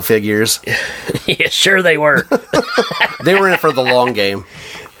Jacko figures. Yeah, sure they were. They were in it for the long game.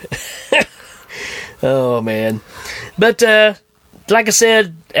 Oh, man. But, like I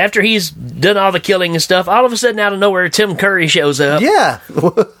said, after he's done all the killing and stuff, all of a sudden, out of nowhere, Tim Curry shows up. Yeah,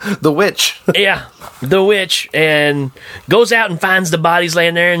 the witch. Yeah, the witch, and goes out and finds the bodies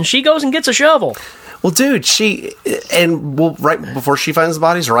laying there, and she goes and gets a shovel. Well, dude, right before she finds the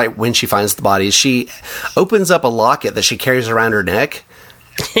bodies, or right when she finds the bodies, she opens up a locket that she carries around her neck,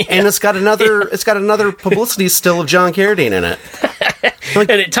 and it's got another publicity still of John Carradine in it. Like,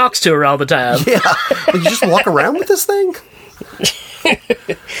 and it talks to her all the time. Yeah, you just walk around with this thing?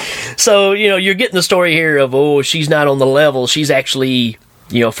 So, you're getting the story here of, she's not on the level. She's actually,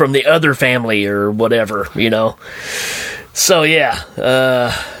 from the other family or whatever, So, yeah,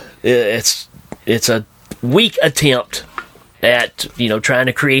 it's a weak attempt at, trying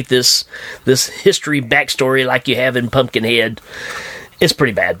to create this history backstory like you have in Pumpkinhead. It's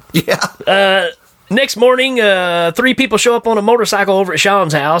pretty bad. Yeah. Next morning, 3 people show up on a motorcycle over at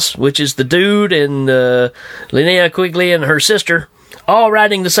Sean's house, which is the dude and Linnea Quigley and her sister, all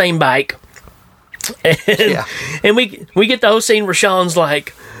riding the same bike. And we get the whole scene where Sean's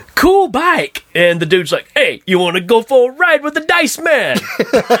like, "Cool bike," and the dude's like, "Hey, you want to go for a ride with the Dice Man?"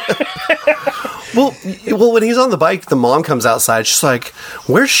 Well, when he's on the bike, the mom comes outside. She's like,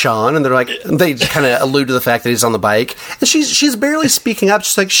 "Where's Sean?" And they kind of allude to the fact that he's on the bike, and she's barely speaking up.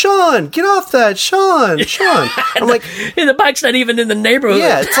 She's like, "Sean, get off that, Sean." I'm like, and the bike's not even in the neighborhood.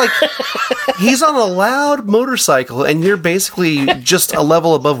 Yeah, it's like he's on a loud motorcycle, and you're basically just a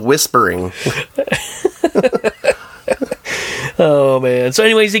level above whispering. Oh man! So,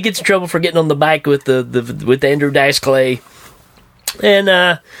 anyways, he gets in trouble for getting on the bike with with Andrew Dice Clay,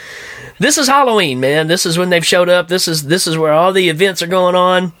 and this is Halloween, man. This is when they've showed up. This is where all the events are going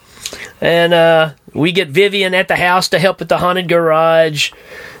on, and we get Vivian at the house to help with the haunted garage,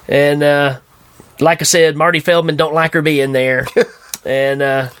 and like I said, Marty Feldman don't like her being there, and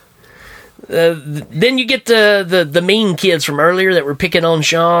then you get the mean kids from earlier that were picking on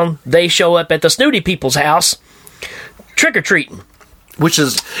Sean. They show up at the Snooty people's house. Trick-or-treating. Which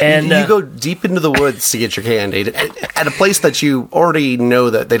is, you go deep into the woods to get your candy at a place that you already know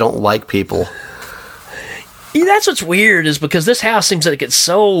that they don't like people. Yeah, that's what's weird, is because this house seems like it's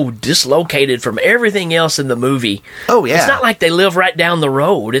so dislocated from everything else in the movie. Oh, yeah. It's not like they live right down the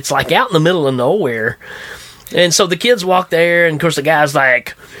road. It's like out in the middle of nowhere. And so the kids walk there, and of course the guy's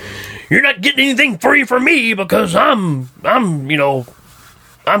like, "You're not getting anything free from me because I'm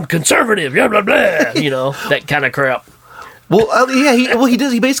conservative, blah, blah, blah," that kind of crap. Well, he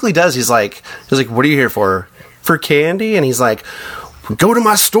does. He basically does. He's like, "What are you here for? For candy?" And he's like, "Go to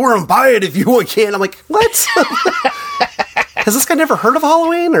my store and buy it if you want candy." I'm like, "What? Has this guy never heard of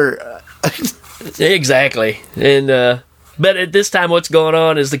Halloween?" Or Exactly. And but at this time, what's going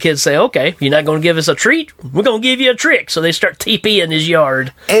on is the kids say, "Okay, you're not going to give us a treat. We're going to give you a trick." So they start TP in his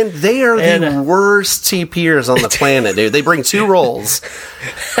yard, and they are the worst TPers on the planet, dude. They bring 2 rolls,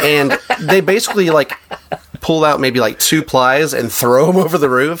 and they basically like pull out maybe like 2 plies and throw them over the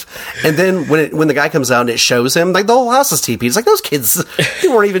roof. And then when the guy comes out and it shows him, like the whole house is TP. It's like those kids, they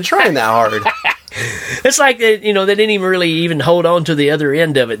weren't even trying that hard. It's like they didn't even really hold on to the other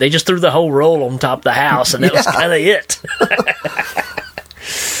end of it. They just threw the whole roll on top of the house, and that was kind of it.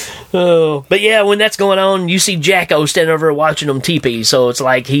 Oh, but yeah, when that's going on, you see Jacko standing over watching them teepee. So it's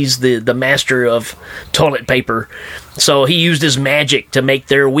like he's the master of toilet paper. So he used his magic to make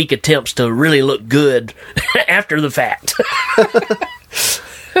their weak attempts to really look good after the fact.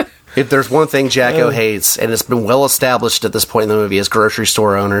 If there's one thing Jacko hates, and it's been well established at this point in the movie, is grocery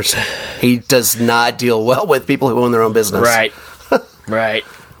store owners. He does not deal well with people who own their own business. Right. Right.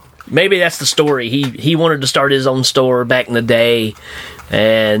 Maybe that's the story. He wanted to start his own store back in the day,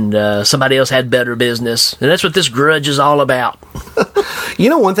 and somebody else had better business. And that's what this grudge is all about. You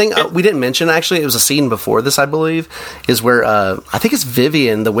know, one thing we didn't mention, actually, it was a scene before this, I believe, is where, I think it's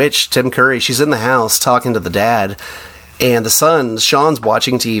Vivian, the witch, Tim Curry, she's in the house talking to the dad, and the son, Sean's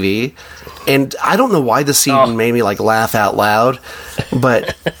watching TV, and I don't know why the scene made me, like, laugh out loud,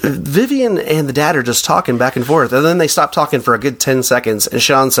 but Vivian and the dad are just talking back and forth, and then they stop talking for a good 10 seconds, and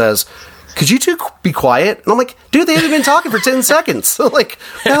Sean says, "Could you two be quiet?" And I'm like, dude, they haven't been talking for 10 seconds. Like,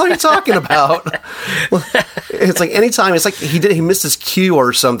 what the hell are you talking about? It's like anytime, it's like he missed his cue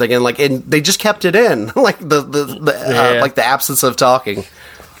or something, and they just kept it in, like like the absence of talking.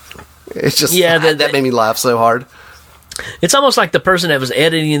 It's just that made me laugh so hard. It's almost like the person that was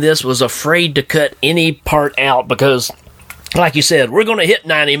editing this was afraid to cut any part out because, like you said, we're going to hit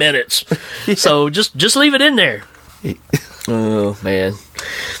 90 minutes. So just leave it in there. Oh, man.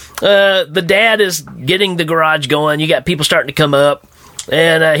 The dad is getting the garage going. You got people starting to come up.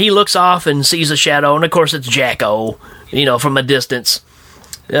 And he looks off and sees a shadow. And, of course, it's Jacko, from a distance.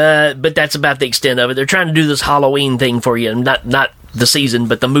 But that's about the extent of it. They're trying to do this Halloween thing for you. Not the season,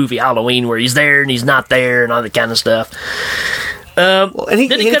 but the movie Halloween, where he's there and he's not there and all that kind of stuff. And he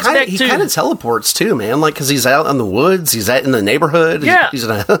kind of teleports too, man. Like, because he's out in the woods, he's out in the neighborhood, he's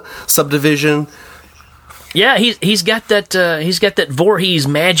in a subdivision. Yeah, he's got that Voorhees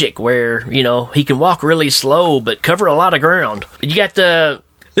magic where he can walk really slow but cover a lot of ground. You got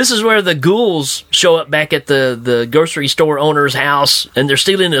this is where the ghouls show up back at the grocery store owner's house, and they're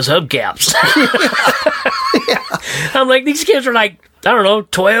stealing his hubcaps. I'm like, these kids are like, I don't know,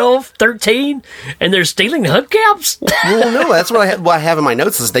 12, 13, and they're stealing hubcaps? Well, no, that's what I have in my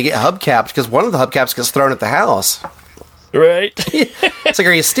notes is they get hubcapped because one of the hubcaps gets thrown at the house. Right. It's like,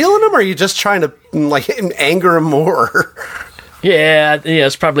 are you stealing them, or are you just trying to, like, anger them more? Yeah,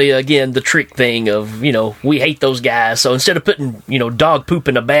 it's probably, again, the trick thing of, we hate those guys, so instead of putting, dog poop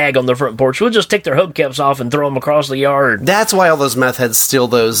in a bag on their front porch, we'll just take their hubcaps off and throw them across the yard. That's why all those meth heads steal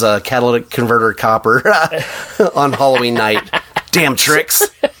those catalytic converter copper on Halloween night. Damn tricks.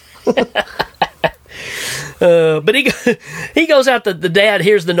 But he goes out, the dad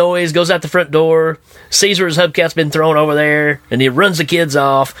hears the noise, goes out the front door, sees where his hubcap's been thrown over there, and he runs the kids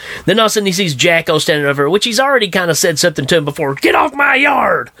off. Then all of a sudden he sees Jacko standing over, which he's already kind of said something to him before. "Get off my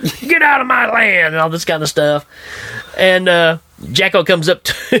yard! Get out of my land!" and all this kind of stuff. And Jacko comes up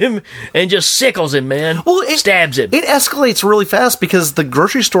to him and just sickles him, man. Well, stabs him. It escalates really fast because the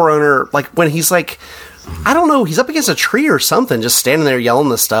grocery store owner, like, when he's like, I don't know, he's up against a tree or something, just standing there yelling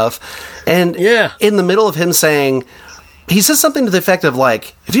this stuff. And in the middle of him saying, he says something to the effect of,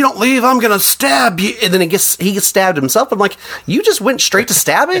 like, "If you don't leave, I'm going to stab you." And then he gets stabbed himself. I'm like, you just went straight to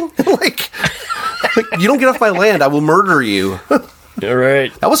stabbing? like, you don't get off my land, I will murder you. All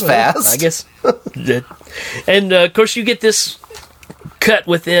right. That was fast. I guess. And, of course, you get this cut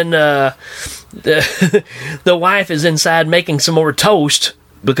within, the wife is inside making some more toast.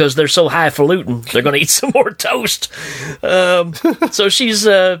 Because they're so highfalutin, they're going to eat some more toast. So she's,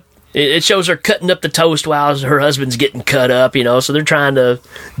 it shows her cutting up the toast while her husband's getting cut up, so they're trying to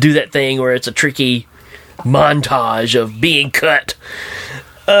do that thing where it's a tricky montage of being cut.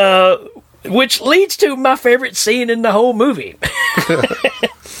 Which leads to my favorite scene in the whole movie.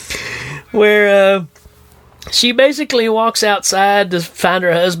 Where, she basically walks outside to find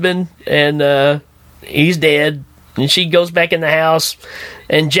her husband, and, he's dead. And she goes back in the house,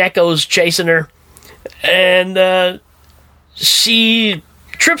 and Jacko's chasing her, and she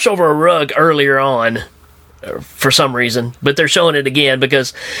trips over a rug earlier on for some reason, but they're showing it again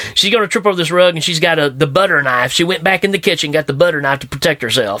because she's going to trip over this rug, and she's got the butter knife. She went back in the kitchen, got the butter knife to protect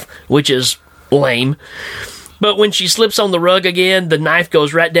herself, which is lame. But when she slips on the rug again, the knife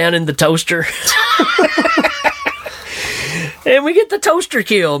goes right down in the toaster. And we get the toaster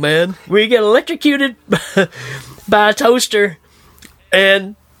kill, man. We get electrocuted by a toaster.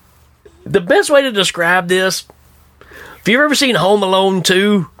 And the best way to describe this, if you've ever seen Home Alone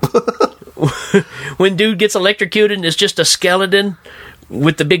 2, when dude gets electrocuted and it's just a skeleton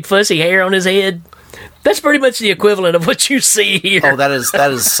with the big fuzzy hair on his head, that's pretty much the equivalent of what you see here. Oh, that's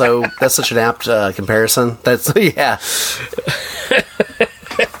such an apt comparison. Yeah.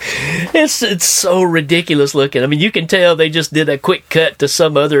 It's so ridiculous looking. I mean, you can tell they just did a quick cut to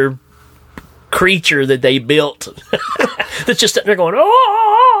some other creature that they built that's just sitting there going,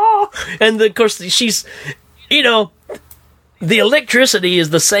 oh! And of course, she's, the electricity is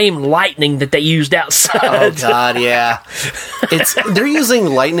the same lightning that they used outside. Oh, God, yeah. They're using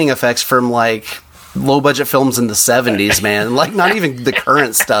lightning effects from, low-budget films in the 70s, man. Not even the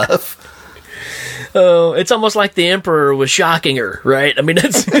current stuff. Oh, it's almost like the Emperor was shocking her, right? I mean,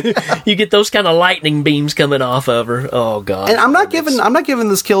 you get those kind of lightning beams coming off of her. Oh God! And I'm not giving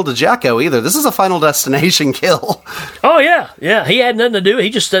this kill to Jacko either. This is a Final Destination kill. Oh yeah. He had nothing to do. He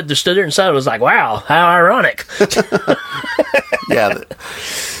just stood there inside and was like, "Wow, how ironic." Yeah.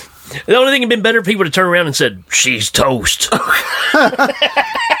 The only thing it'd been better if he would have turned around and said, "She's toast."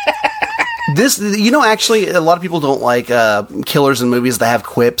 This, actually, a lot of people don't like killers in movies that have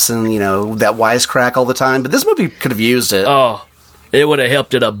quips and, that wisecrack all the time, but this movie could have used it. Oh, it would have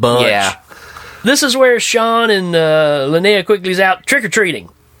helped it a bunch. Yeah. This is where Sean and Linnea Quigley's out trick-or-treating,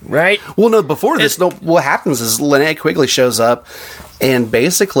 right? Well, no, before this, what happens is Linnea Quigley shows up, and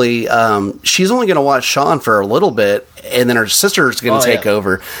basically, she's only going to watch Sean for a little bit, and then her sister's going to take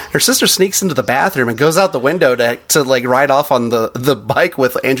over. Her sister sneaks into the bathroom and goes out the window to ride off on the bike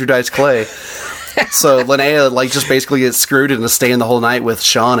with Andrew Dice Clay. So Linnea, just basically gets screwed into staying the whole night with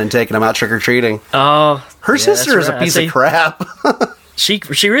Sean and taking him out trick-or-treating. Oh, her sister is a piece of crap. She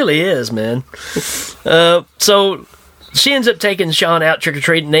really is, man. So she ends up taking Sean out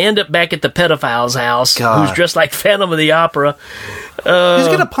trick-or-treating. They end up back at the pedophile's house, who's dressed like Phantom of the Opera. He's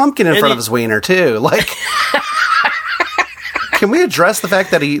got a pumpkin in front of his wiener, too. Can we address the fact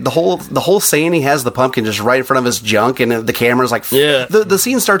that the whole scene he has the pumpkin just right in front of his junk, and the camera's the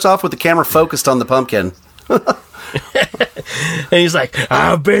scene starts off with the camera focused on the pumpkin. And he's like,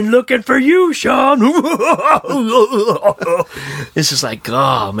 "I've been looking for you, Sean." It's just like,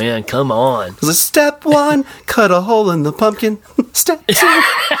 oh man, come on. Step 1, cut a hole in the pumpkin. Step 2.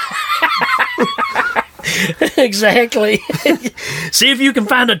 Exactly. See if you can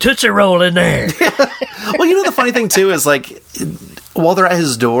find a Tootsie Roll in there. Well, the funny thing too is while they're at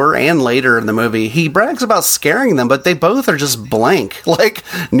his door and later in the movie, he brags about scaring them, but they both are just blank.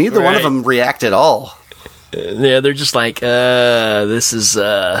 Neither one of them react at all. Yeah, they're just like, this is,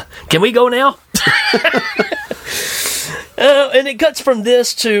 can we go now? And it cuts from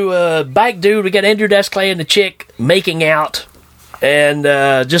this to Bike Dude. We got Andrew Dice Clay and the chick making out, and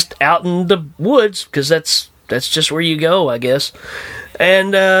just out in the woods, because that's just where you go, I guess.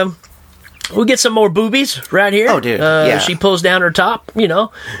 And we get some more boobies right here. Oh, dude, yeah. She pulls down her top,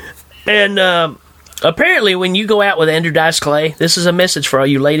 and apparently when you go out with Andrew Dice Clay, this is a message for all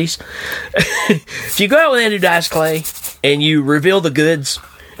you ladies. If you go out with Andrew Dice Clay and you reveal the goods,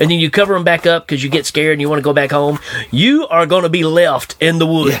 and then you cover them back up because you get scared and you want to go back home, you are going to be left in the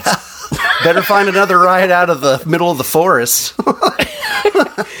woods. Yeah. Better find another ride out of the middle of the forest.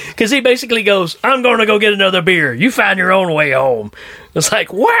 Because he basically goes, "I'm going to go get another beer. You find your own way home." It's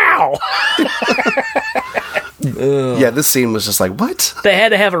like, wow. Yeah, this scene was just like, what? They had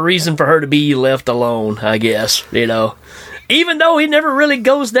to have a reason for her to be left alone, I guess, Even though he never really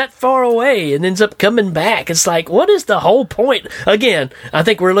goes that far away and ends up coming back. It's like, what is the whole point? Again, I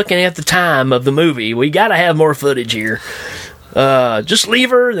think we're looking at the time of the movie. We got to have more footage here. Just leave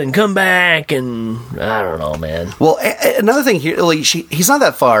her, then come back, and I don't know, man. Well, another thing here, he's not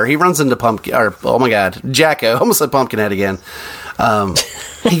that far. He runs into oh my God, Jacko. Almost said Pumpkinhead again.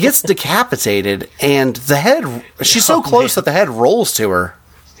 He gets decapitated, and the head, she's so close that the head rolls to her.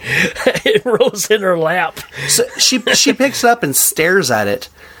 It rolls in her lap. So she picks it up and stares at it.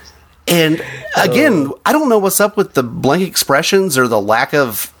 And again, I don't know what's up with the blank expressions or the lack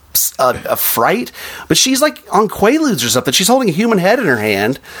of fright, but she's on Quaaludes or something. She's holding a human head in her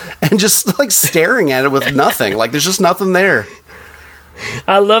hand and just staring at it with nothing. There's just nothing there.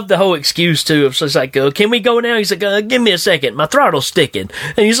 I love the whole excuse too. It's just like, "Can we go now?" He's like, "Give me a second, my throttle's sticking."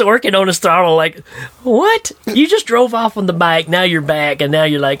 And he's working on his throttle. What? You just drove off on the bike. Now you're back, and now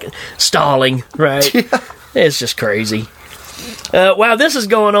you're stalling, right? Yeah. It's just crazy. While this is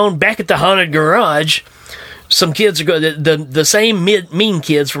going on back at the haunted garage, some kids are the same mean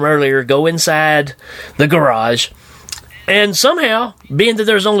kids from earlier go inside the garage, and somehow, being that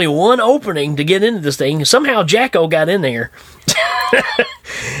there's only one opening to get into this thing, somehow Jacko got in there,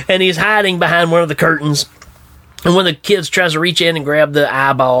 and he's hiding behind one of the curtains. And when the kids tries to reach in and grab the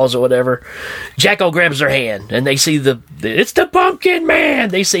eyeballs or whatever, Jacko grabs their hand, and they see it's the Pumpkin Man.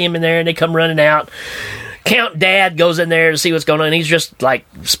 They see him in there, and they come running out. Count Dad goes in there to see what's going on. He's just like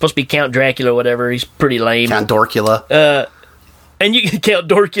supposed to be Count Dracula or whatever. He's pretty lame. Count Dorkula. And you can Count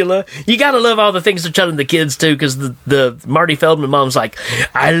Dorkula. You gotta love all the things they're telling the kids too, because the Marty Feldman mom's like,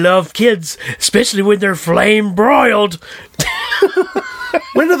 I love kids, especially when they're flame broiled.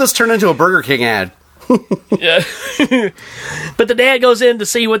 When did this turn into a Burger King ad? Yeah. But the dad goes in to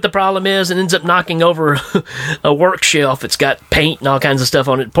see what the problem is and ends up knocking over a work shelf. It's got paint and all kinds of stuff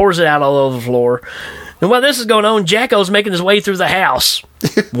on it. Pours it out all over the floor. And while this is going on, Jacko's making his way through the house.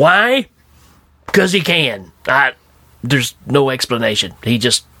 Why? Because he can. There's no explanation.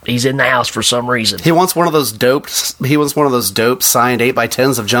 He's in the house for some reason. He wants one of those dope signed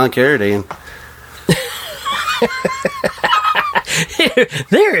 8x10s of John Carradine.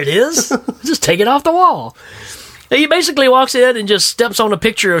 There it is. Just take it off the wall. He basically walks in and just steps on a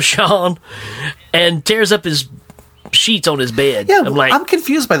picture of Sean and tears up his sheets on his bed. Yeah, I'm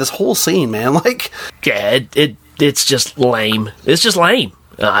confused by this whole scene, man. Like, yeah, it's just lame. It's just lame.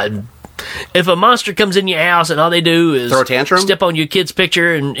 If a monster comes in your house and all they do is throw a tantrum, step on your kid's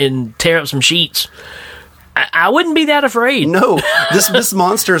picture and tear up some sheets, I wouldn't be that afraid. No, this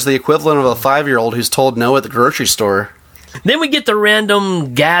monster is the equivalent of a 5-year-old who's told no at the grocery store. Then we get the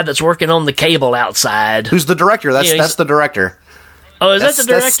random guy that's working on the cable outside. Who's the director? That's the director. Oh, is that the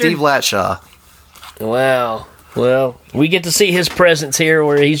director? That's Steve Latshaw. Wow. Well, we get to see his presence here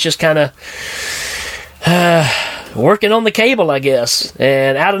where he's just kind of working on the cable, I guess.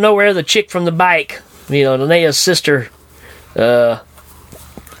 And out of nowhere, the chick from the bike, Linnea's sister,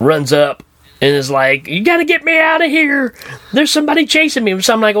 runs up and is like, you got to get me out of here. There's somebody chasing me.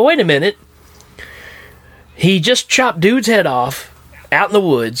 So I'm like, wait a minute. He just chopped dude's head off out in the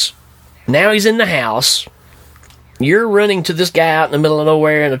woods. Now he's in the house. You're running to this guy out in the middle of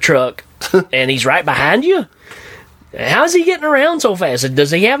nowhere in a truck, and he's right behind you? How's he getting around so fast? Does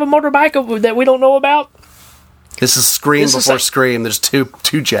he have a motorbike that we don't know about? This is Scream before Scream. There's two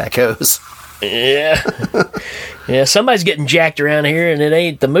Jackos. Yeah. Yeah, somebody's getting jacked around here, and it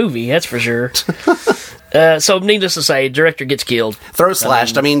ain't the movie, that's for sure. So, needless to say, director gets killed. Throat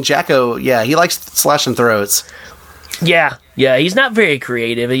slashed. Jacko, yeah, he likes slashing throats. Yeah, he's not very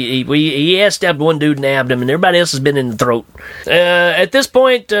creative. He has stabbed one dude in the abdomen, and everybody else has been in the throat. At this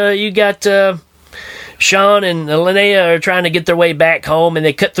point, you got Sean and Linnea are trying to get their way back home, and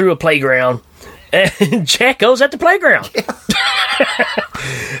they cut through a playground. And Jacko's at the playground.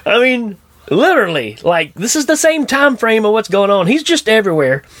 Yeah. Literally, like, this is the same time frame of what's going on. He's just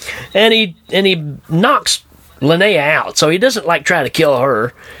everywhere. And he knocks Linnea out, so he doesn't, try to kill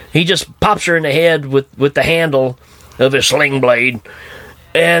her. He just pops her in the head with the handle of his sling blade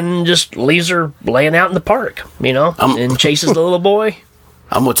and just leaves her laying out in the park, and chases the little boy.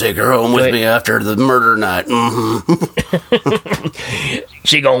 I'm going to take her home with me after the murder night. Mm-hmm.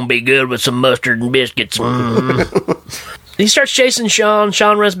 She going to be good with some mustard and biscuits. Mm-hmm. He starts chasing Sean.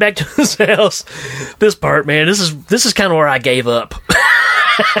 Sean runs back to his house. This part, man, this is kind of where I gave up.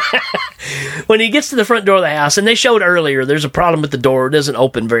 When he gets to the front door of the house, and they showed earlier, there's a problem with the door. It doesn't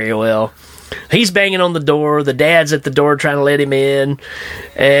open very well. He's banging on the door. The dad's at the door trying to let him in,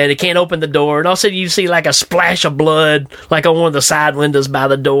 and he can't open the door. And all of a sudden, you see a splash of blood, on one of the side windows by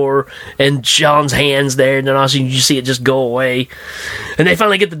the door, and Sean's hand's there. And then all of a sudden, you see it just go away. And they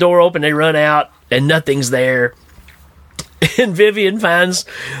finally get the door open. They run out, and nothing's there. And Vivian finds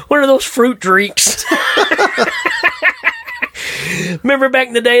one of those fruit drinks. Remember back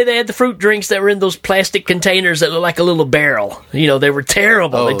in the day, they had the fruit drinks that were in those plastic containers that looked like a little barrel. They were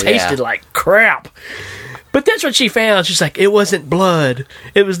terrible. Oh, they tasted like crap. But that's what she found. She's like, it wasn't blood.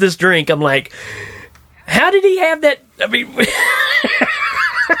 It was this drink. I'm like, how did he have that? How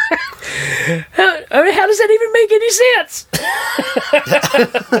does that even make any sense?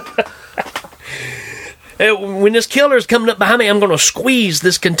 When this killer's coming up behind me, I'm going to squeeze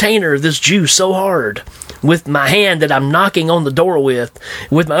this container, this juice, so hard with my hand that I'm knocking on the door with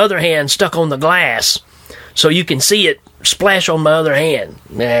my other hand stuck on the glass, so you can see it splash on my other hand.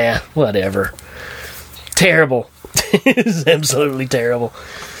 Nah, whatever. Terrible. It's absolutely terrible.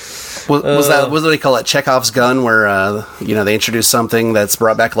 Was that, what do they call it, Chekhov's gun, where they introduce something that's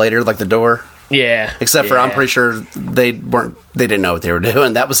brought back later, like the door? Yeah. Except for, I'm pretty sure they didn't know what they were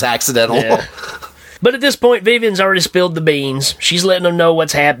doing. That was accidental. Yeah. But at this point, Vivian's already spilled the beans. She's letting them know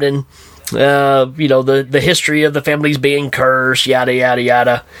what's happening. The history of the families being cursed, yada, yada,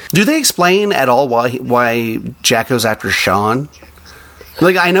 yada. Do they explain at all why Jacko's after Sean?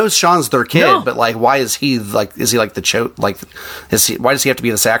 Like, I know Sean's their kid, No. but, like, why is he, like, the why does he have to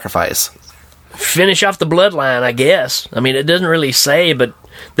be the sacrifice? Finish off the bloodline, I guess. I mean, it doesn't really say, but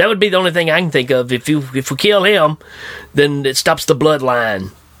that would be the only thing I can think of. If we kill him, then it stops the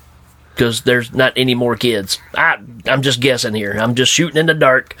bloodline. Because there's not any more kids. I'm just guessing here. I'm just shooting in the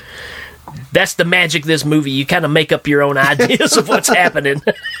dark. That's the magic of this movie. You kind of make up your own ideas of what's happening.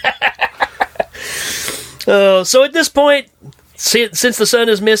 So at this point, since the son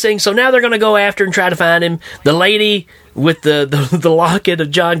is missing, so now they're going to go after and try to find him. The lady with the locket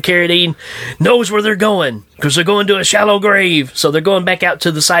of John Carradine knows where they're going because they're going to a shallow grave. So they're going back out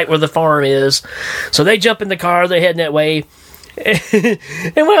to the site where the farm is. So they jump in the car. They're heading that way. And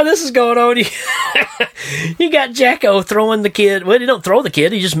while this is going on, you got Jacko throwing the kid. Well, he don't throw the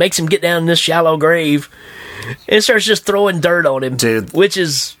kid. He just makes him get down in this shallow grave and starts just throwing dirt on him. Dude, which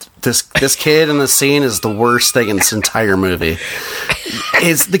is... This kid in the scene is the worst thing in this entire movie.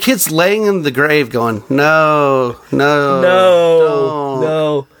 It's the kid's laying in the grave going, no.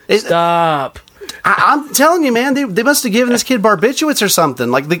 Stop. I'm telling you, man, they must have given this kid barbiturates or something.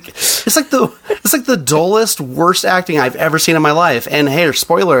 Like it's like the dullest, worst acting I've ever seen in my life. And hey,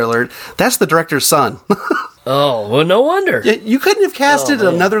 spoiler alert, that's the director's son. Oh, well, no wonder. You couldn't have casted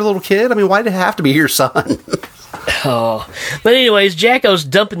another little kid. I mean, why did it have to be your son? Oh, but anyways, Jacko's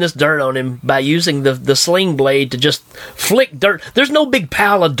dumping this dirt on him by using the sling blade to just flick dirt. There's no big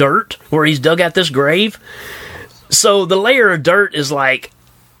pile of dirt where he's dug out this grave, so the layer of dirt is like,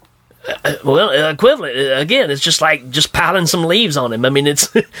 equivalent. Again, it's just like just piling some leaves on him. I mean,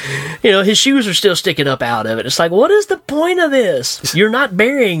 it's his shoes are still sticking up out of it. It's like, what is the point of this? You're not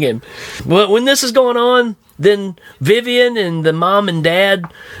burying him. Well, when this is going on, then Vivian and the mom and dad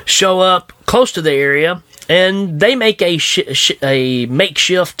show up close to the area. And they make a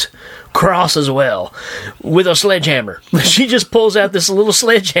makeshift cross as well with a sledgehammer. She just pulls out this little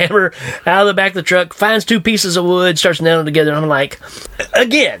sledgehammer out of the back of the truck, finds two pieces of wood, starts nailing them together. And I'm like,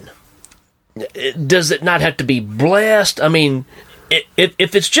 again, does it not have to be blessed? I mean,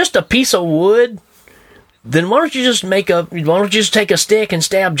 if it's just a piece of wood, then why don't you just take a stick and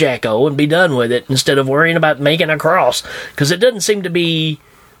stab Jacko and be done with it instead of worrying about making a cross? Because it doesn't seem to be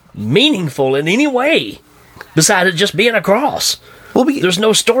meaningful in any way. Besides it just being a cross. Well, there's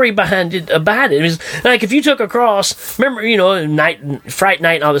no story behind it about it. It's like if you took a cross, remember, Fright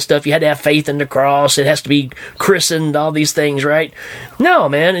Night and all this stuff, you had to have faith in the cross. It has to be christened, all these things, right? No,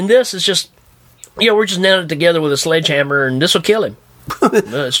 man, and this is just, we're just nailing it together with a sledgehammer and this will kill him.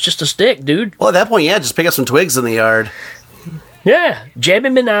 It's just a stick, dude. Well, at that point, just pick up some twigs in the yard. Yeah, jab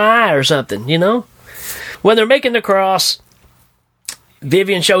him in the eye or something, When they're making the cross,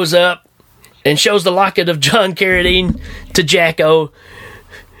 Vivian shows up and shows the locket of John Carradine to Jacko.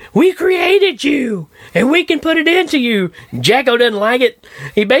 We created you, and we can put it into you. Jacko doesn't like it.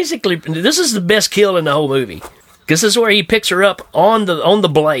 He basically, this is the best kill in the whole movie. Because this is where he picks her up on the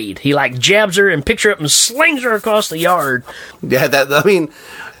blade. He jabs her and picks her up and slings her across the yard. Yeah,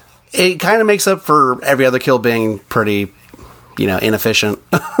 it kind of makes up for every other kill being pretty, inefficient.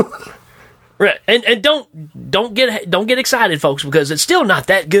 Right, and don't get excited, folks, because it's still not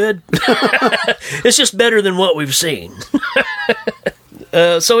that good. It's just better than what we've seen.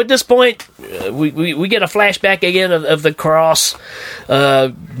 So at this point, we get a flashback again of the cross,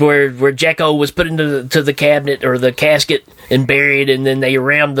 where Jacko was put into the cabinet or the casket and buried, and then they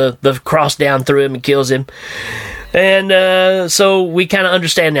ram the cross down through him and kills him. And so we kind of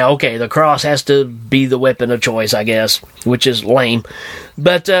understand now. Okay, the cross has to be the weapon of choice, I guess, which is lame,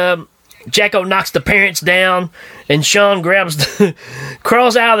 but. Jacko knocks the parents down, and Sean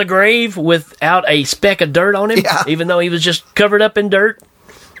crawls out of the grave without a speck of dirt on him, even though he was just covered up in dirt.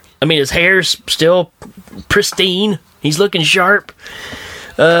 I mean, his hair's still pristine. He's looking sharp.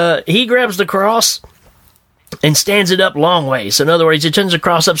 He grabs the cross and stands it up long ways. So in other words, he turns the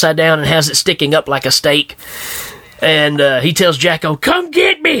cross upside down and has it sticking up like a stake. And he tells Jacko, "Come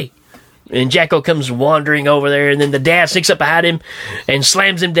get me!" And Jacko comes wandering over there, and then the dad sneaks up behind him and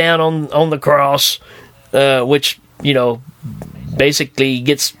slams him down on the cross, which, basically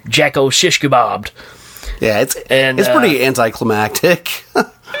gets Jacko shish kebabbed. Yeah, it's pretty anticlimactic.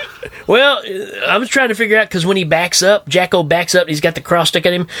 Well, I was trying to figure out, because when he backs up, Jacko backs up, and he's got the cross stuck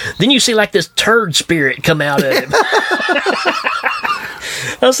at him, then you see this turd spirit come out of him.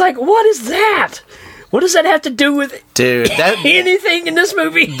 I was like, what is that? What does that have to do with Dude, anything in this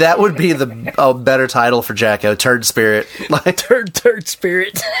movie? that would be the better title for Jacko, Turd Spirit. Like Turd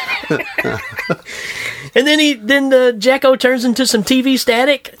Spirit. And then Jacko turns into some TV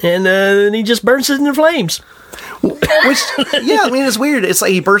static, and he just burns it into flames. Which, yeah, I mean, it's weird. It's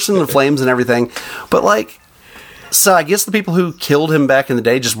like he bursts into flames and everything, but like, so I guess the people who killed him back in the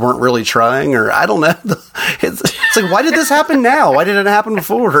day just weren't really trying, or I don't know. It's like, why did this happen now? Why didn't it happen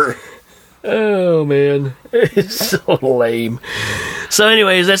before? Oh, man. It's so lame. So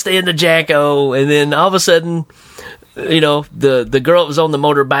anyways, that's the end of Jacko, and then all of a sudden, the girl that was on the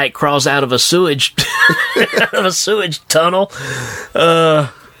motorbike crawls out of a sewage tunnel,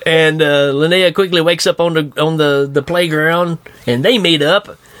 and Linnea quickly wakes up on the playground, and they meet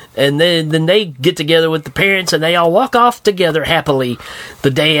up. And then they get together with the parents, and they all walk off together happily the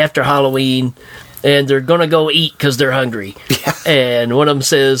day after Halloween, and they're going to go eat because they're hungry. Yeah. And one of them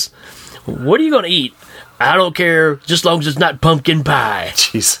says, "What are you going to eat?" "I don't care, just as long as it's not pumpkin pie."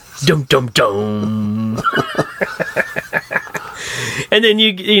 Jesus. Dum dum dum. And then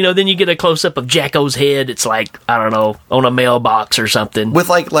you get a close up of Jacko's head. It's like, I don't know, on a mailbox or something, with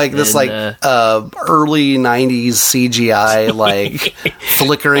like this early 90s CGI like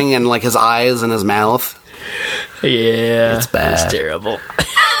flickering and like his eyes and his mouth. Yeah, it's bad. It's terrible.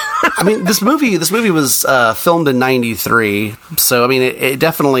 I mean, this movie was filmed in '93, so I mean, it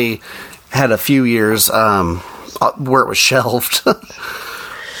definitely had a few years where it was shelved.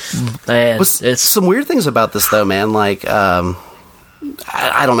 Man, it's some weird things about this though, man. Like,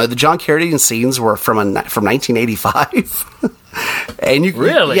 I don't know. The John Carradine scenes were from 1985, and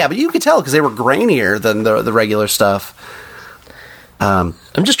but you could tell because they were grainier than the regular stuff. I'm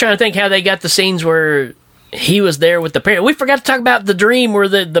just trying to think how they got the scenes where he was there with the parents. We forgot to talk about the dream where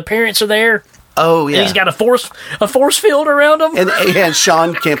the parents are there. Oh yeah, and he's got a force field around him, and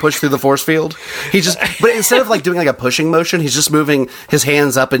Sean can't push through the force field. But instead of like doing like a pushing motion, he's just moving his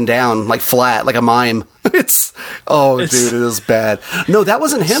hands up and down like flat, like a mime. Dude, it is bad. No, that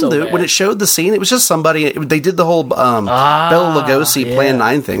wasn't him, dude. When it showed the scene, it was just somebody. They did the whole Bela Lugosi Plan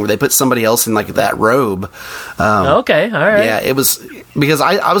 9 thing where they put somebody else in like that robe. Okay, all right. Yeah, it was because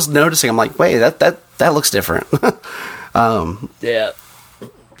I was noticing. I'm like, wait, that looks different. Yeah.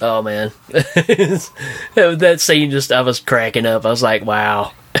 Oh, man. That scene I was cracking up. I was like,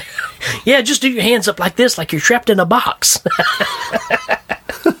 wow. Yeah, just do your hands up like this, like you're trapped in a box.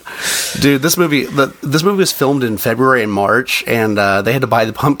 Dude, this movie was filmed in February and March, and they had to buy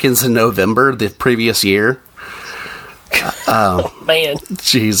the pumpkins in November the previous year. Oh, man.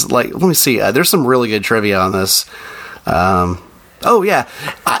 Jeez, like, let me see. There's some really good trivia on this. Oh, yeah.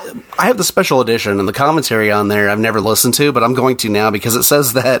 I have the special edition, and the commentary on there I've never listened to, but I'm going to now because it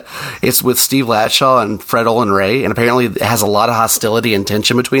says that it's with Steve Latshaw and Fred Olen Ray, and apparently it has a lot of hostility and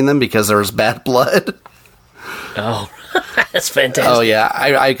tension between them because there was bad blood. Oh, that's fantastic. Oh, yeah.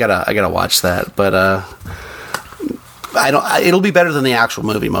 I gotta watch that, but it'll be better than the actual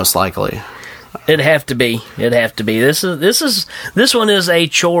movie, most likely. It'd have to be. This one is a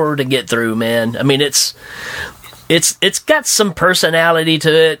chore to get through, man. I mean, it's got some personality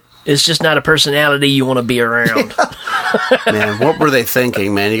to it. It's just not a personality you want to be around. Man, what were they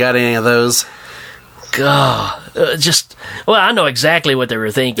thinking, man? You got any of those? God, I know exactly what they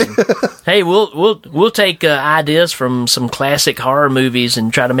were thinking. Hey, we'll take ideas from some classic horror movies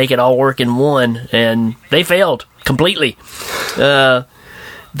and try to make it all work in one, and they failed completely. The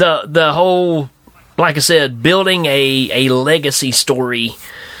whole, like I said, building a legacy story,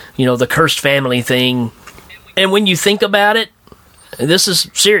 the cursed family thing. And when you think about it, this is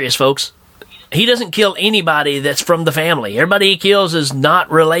serious, folks. He doesn't kill anybody that's from the family. Everybody he kills is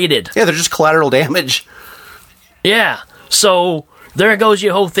not related. Yeah, they're just collateral damage. Yeah. So there goes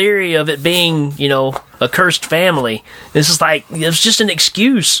your whole theory of it being, a cursed family. This is like, it's just an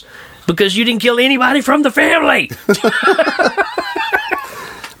excuse because you didn't kill anybody from the family.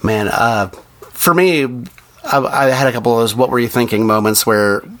 Man, for me, I had a couple of those what were you thinking moments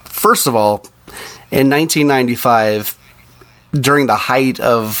where, first of all, in 1995, during the height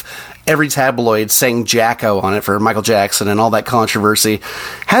of every tabloid saying Jacko on it for Michael Jackson and all that controversy,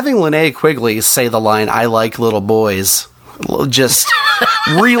 having Linnea Quigley say the line, "I like little boys," just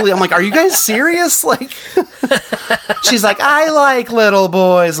really, I'm like, are you guys serious? Like, she's like, "I like little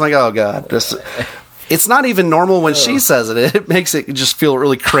boys." I'm like, oh God. It's not even normal when she says it. It makes it just feel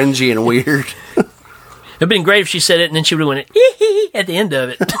really cringy and weird. It'd been great if she said it and then she would have went ee at the end of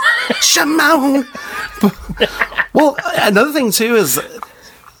it. Shimon. Well, another thing too is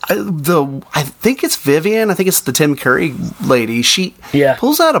I think it's Vivian. I think it's the Tim Curry lady. She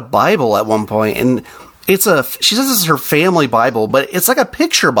pulls out a Bible at one point, and she says it's her family Bible, but it's like a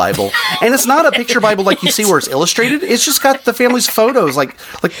picture Bible, and it's not a picture Bible like you see where it's illustrated. It's just got the family's photos, like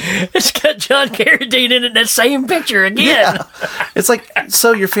it's got John Carradine in it. That same picture again. Yeah. It's like,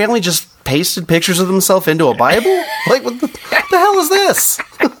 so your family just pasted pictures of themselves into a Bible? Like, what the hell is this?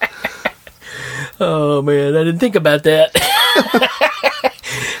 Oh man, I didn't think about that.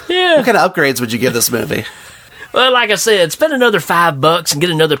 Yeah. What kind of upgrades would you give this movie? Well, like I said, spend another $5 and get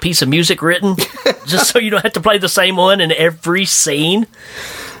another piece of music written, just so you don't have to play the same one in every scene.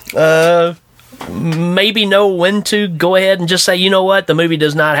 Maybe know when to go ahead and just say, you know what, the movie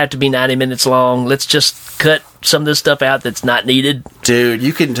does not have to be 90 minutes long. Let's just cut some of this stuff out that's not needed. Dude,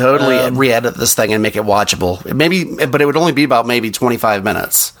 you can totally re-edit this thing and make it watchable. Maybe, but it would only be about maybe 25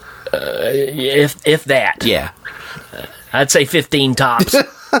 minutes. If that. Yeah. I'd say 15 tops.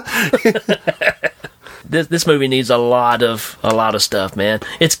 This movie needs a lot of stuff, man.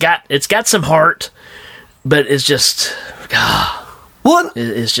 It's got some heart, but it's just well,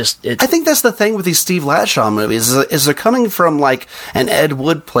 it's just. I think that's the thing with these Steve Latshaw movies is they're coming from like an Ed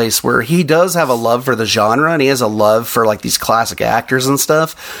Wood place where he does have a love for the genre and he has a love for like these classic actors and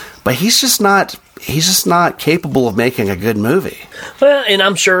stuff, but he's just not capable of making a good movie. Well, and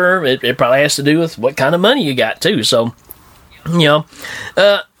I'm sure it probably has to do with what kind of money you got too. So, you know,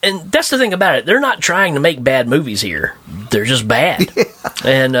 and that's the thing about it. They're not trying to make bad movies here. They're just bad. Yeah.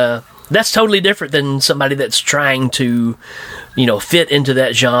 And that's totally different than somebody that's trying to, you know, fit into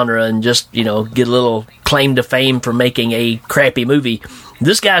that genre and just, you know, get a little claim to fame for making a crappy movie.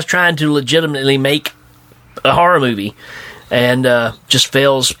 This guy's trying to legitimately make a horror movie and just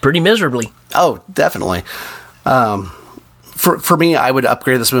fails pretty miserably. Oh, definitely. For me, I would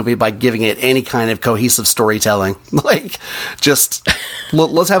upgrade this movie by giving it any kind of cohesive storytelling. Like, just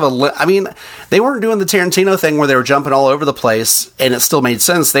let's have I mean, they weren't doing the Tarantino thing where they were jumping all over the place and it still made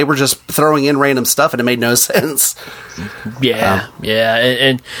sense. They were just throwing in random stuff and it made no sense. Yeah,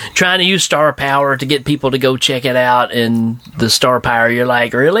 and trying to use star power to get people to go check it out, and the star power, you're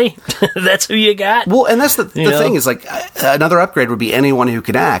like, really? That's who you got? Well, and that's the thing is, like, another upgrade would be anyone who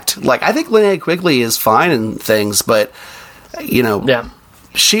can act. Like, I think Linnea Quigley is fine in things, but you know,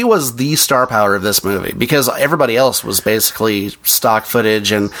 she was the star power of this movie because everybody else was basically stock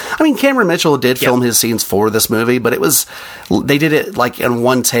footage. And I mean, Cameron Mitchell did film his scenes for this movie, but they did it like in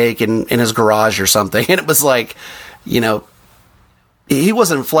one take in his garage or something. And it was like, you know, he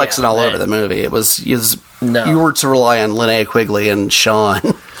wasn't flexing all over the movie. It was you were to rely on Linnea Quigley and Sean.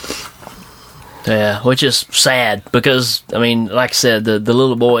 Yeah, which is sad because, I mean, like I said, the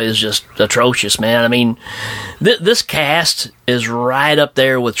little boy is just atrocious, man. I mean, this cast is right up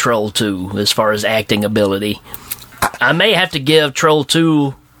there with Troll 2 as far as acting ability. I may have to give Troll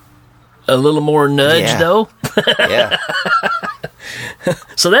 2 a little more nudge, though. Yeah.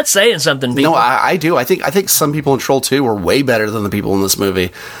 So that's saying something, people. No, I do. I think some people in Troll 2 were way better than the people in this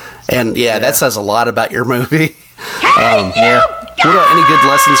movie. And, that says a lot about your movie. What are any good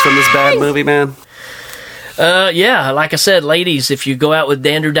lessons from this bad movie, man? Like I said, ladies, if you go out with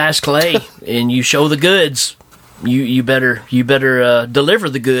Andrew Dice Clay and you show the goods, you better deliver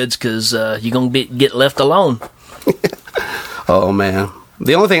the goods because you're gonna get left alone. Oh man,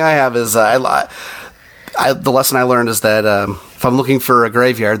 the only thing I have is the lesson I learned is that if I'm looking for a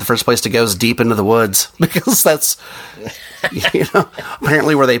graveyard, the first place to go is deep into the woods because that's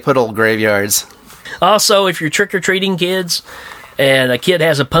apparently where they put old graveyards. Also, if you're trick-or-treating kids and a kid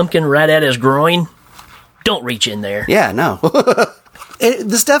has a pumpkin right at his groin, don't reach in there. Yeah, no.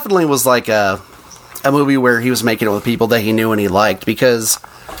 This definitely was like a movie where he was making it with people that he knew and he liked because,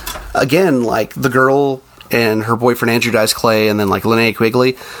 again, like the girl and her boyfriend Andrew Dice Clay and then like Linnea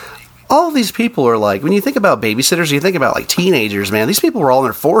Quigley, all of these people are like, when you think about babysitters, you think about like teenagers, man. These people were all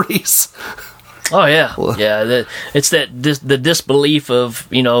in their 40s. Oh yeah, it's the disbelief of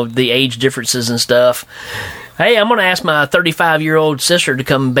the age differences and stuff. Hey, I'm going to ask my 35-year-old sister to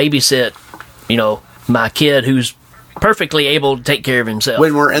come babysit, my kid who's perfectly able to take care of himself.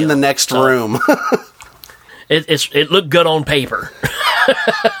 When we're in the next room, it looked good on paper.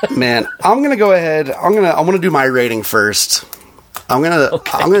 Man, I'm gonna go ahead. I want to do my rating first. I'm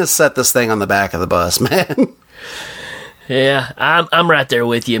gonna set this thing on the back of the bus, man. Yeah, I'm right there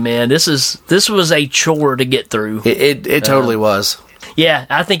with you, man. This was a chore to get through. It totally was. Yeah,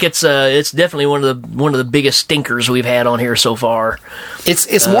 I think it's definitely one of the biggest stinkers we've had on here so far.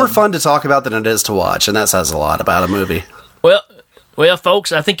 It's more fun to talk about than it is to watch, and that says a lot about a movie. Well,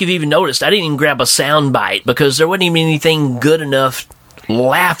 folks, I think you've even noticed I didn't even grab a sound bite because there wasn't even anything good enough,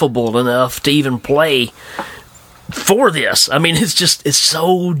 laughable enough to even play for this. I mean, it's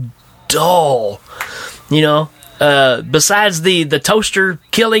so dull, Besides the toaster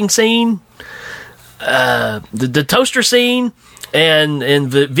killing scene, the toaster scene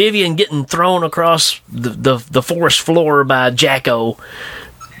and Vivian getting thrown across the forest floor by Jacko.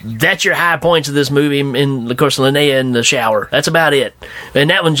 That's your high points of this movie, and of course Linnea in the shower. That's about it.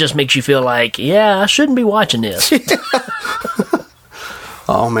 And that one just makes you feel like, yeah, I shouldn't be watching this.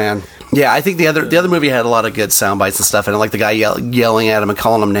 Oh man, yeah. I think the other movie had a lot of good sound bites and stuff, and like the guy yelling at him and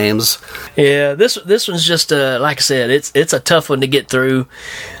calling him names. Yeah, this one's just like I said, it's a tough one to get through.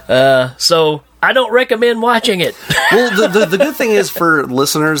 So I don't recommend watching it. Well, the good thing is for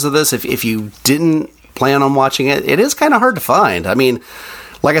listeners of this, if you didn't plan on watching it, it is kind of hard to find. I mean,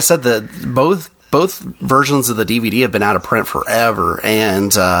 like I said, both versions of the DVD have been out of print forever,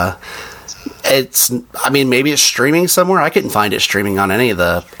 and maybe it's streaming somewhere. I couldn't find it streaming on any of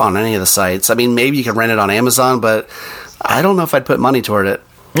the sites. I mean, maybe you can rent it on Amazon, but I don't know if I'd put money toward it.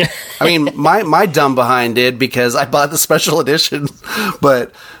 I mean, my dumb behind did because I bought the special edition,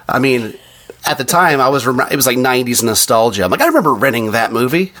 but I mean, at the time, it was like 90s nostalgia. I'm like, I remember renting that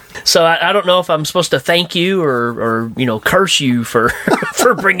movie. So I don't know if I'm supposed to thank you or curse you for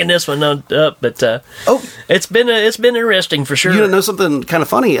for bringing this one up, but it's been interesting for sure. You know something kind of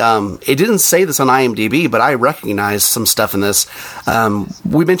funny? It didn't say this on IMDb, but I recognized some stuff in this.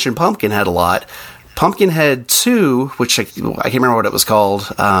 We mentioned Pumpkinhead a lot. Pumpkinhead 2, which I can't remember what it was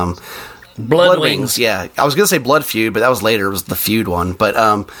called. Blood Wings. Yeah, I was going to say Blood Feud, but that was later. It was the Feud one, but.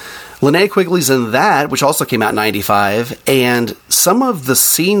 Linnea Quigley's in that, which also came out in 95, and some of the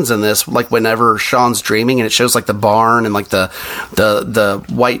scenes in this, like whenever Sean's dreaming and it shows like the barn and like the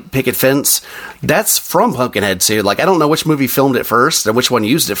white picket fence, that's from Pumpkinhead 2. Like, I don't know which movie filmed it first and which one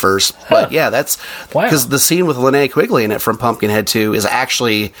used it first, but yeah, that's because the scene with Linnea Quigley in it from Pumpkinhead 2 is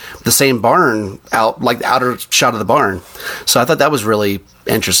actually the same barn like the outer shot of the barn. So I thought that was really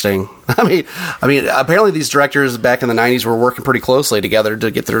interesting. I mean, apparently these directors back in the 90s were working pretty closely together to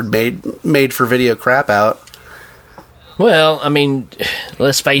get their made for video crap out. Well, I mean,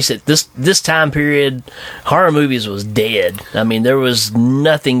 let's face it, this time period, horror movies was dead. I mean, there was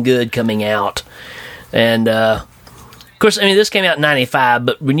nothing good coming out. And, of course, I mean, this came out in 95,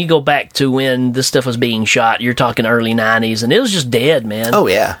 but when you go back to when this stuff was being shot, you're talking early 90s, and it was just dead, man. Oh,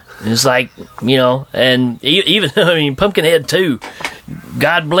 yeah. It's like, and even, I mean, Pumpkinhead 2,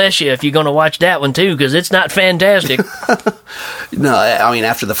 God bless you if you're going to watch that one, too, because it's not fantastic. No, I mean,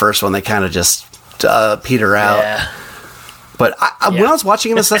 after the first one, they kind of just peter out. Yeah. But when I was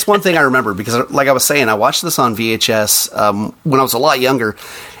watching this, that's one thing I remember, because like I was saying, I watched this on VHS when I was a lot younger,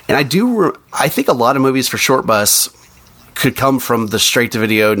 and I think a lot of movies for Short Bus could come from the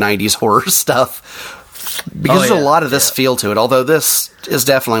straight-to-video 90s horror stuff, because there's a lot of this feel to it, although this is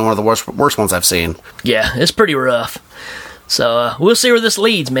definitely one of the worst ones I've seen. Yeah, it's pretty rough. So we'll see where this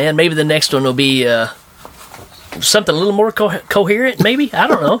leads, man. Maybe the next one will be something a little more coherent, maybe? I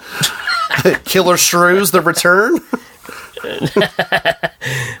don't know. Killer Shrews, The Return?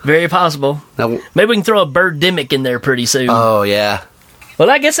 Very possible. Now, maybe we can throw a Birdemic in there pretty soon. Oh, yeah. Well,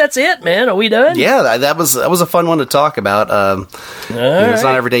 I guess that's it, man. Are we done? Yeah, that was a fun one to talk about. It's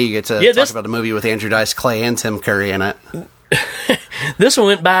not every day you get to talk about a movie with Andrew Dice Clay and Tim Curry in it. This one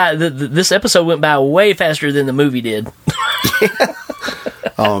went by. This episode went by way faster than the movie did.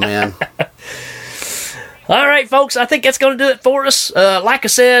 Oh man. All right, folks, I think that's going to do it for us. Like I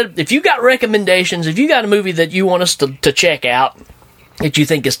said, if you got recommendations, if you got a movie that you want us to check out that you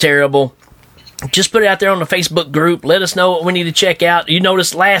think is terrible, just put it out there on the Facebook group. Let us know what we need to check out. You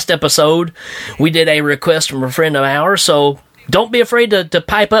noticed last episode we did a request from a friend of ours, so don't be afraid to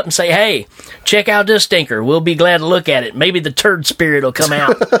pipe up and say, hey, check out this stinker. We'll be glad to look at it. Maybe the turd spirit will come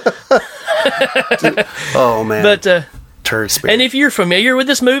out. Oh, man. But turd spirit. And if you're familiar with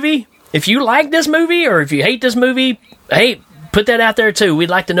this movie, if you like this movie or if you hate this movie, hey, put that out there too. We'd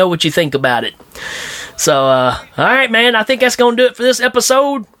like to know what you think about it. So, all right, man, I think that's going to do it for this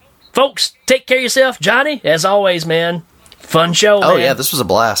episode. Folks, take care of yourself. Johnny, as always, man, fun show, man. Oh, yeah, this was a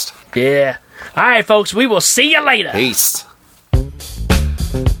blast. Yeah. All right, folks, we will see you later. Peace.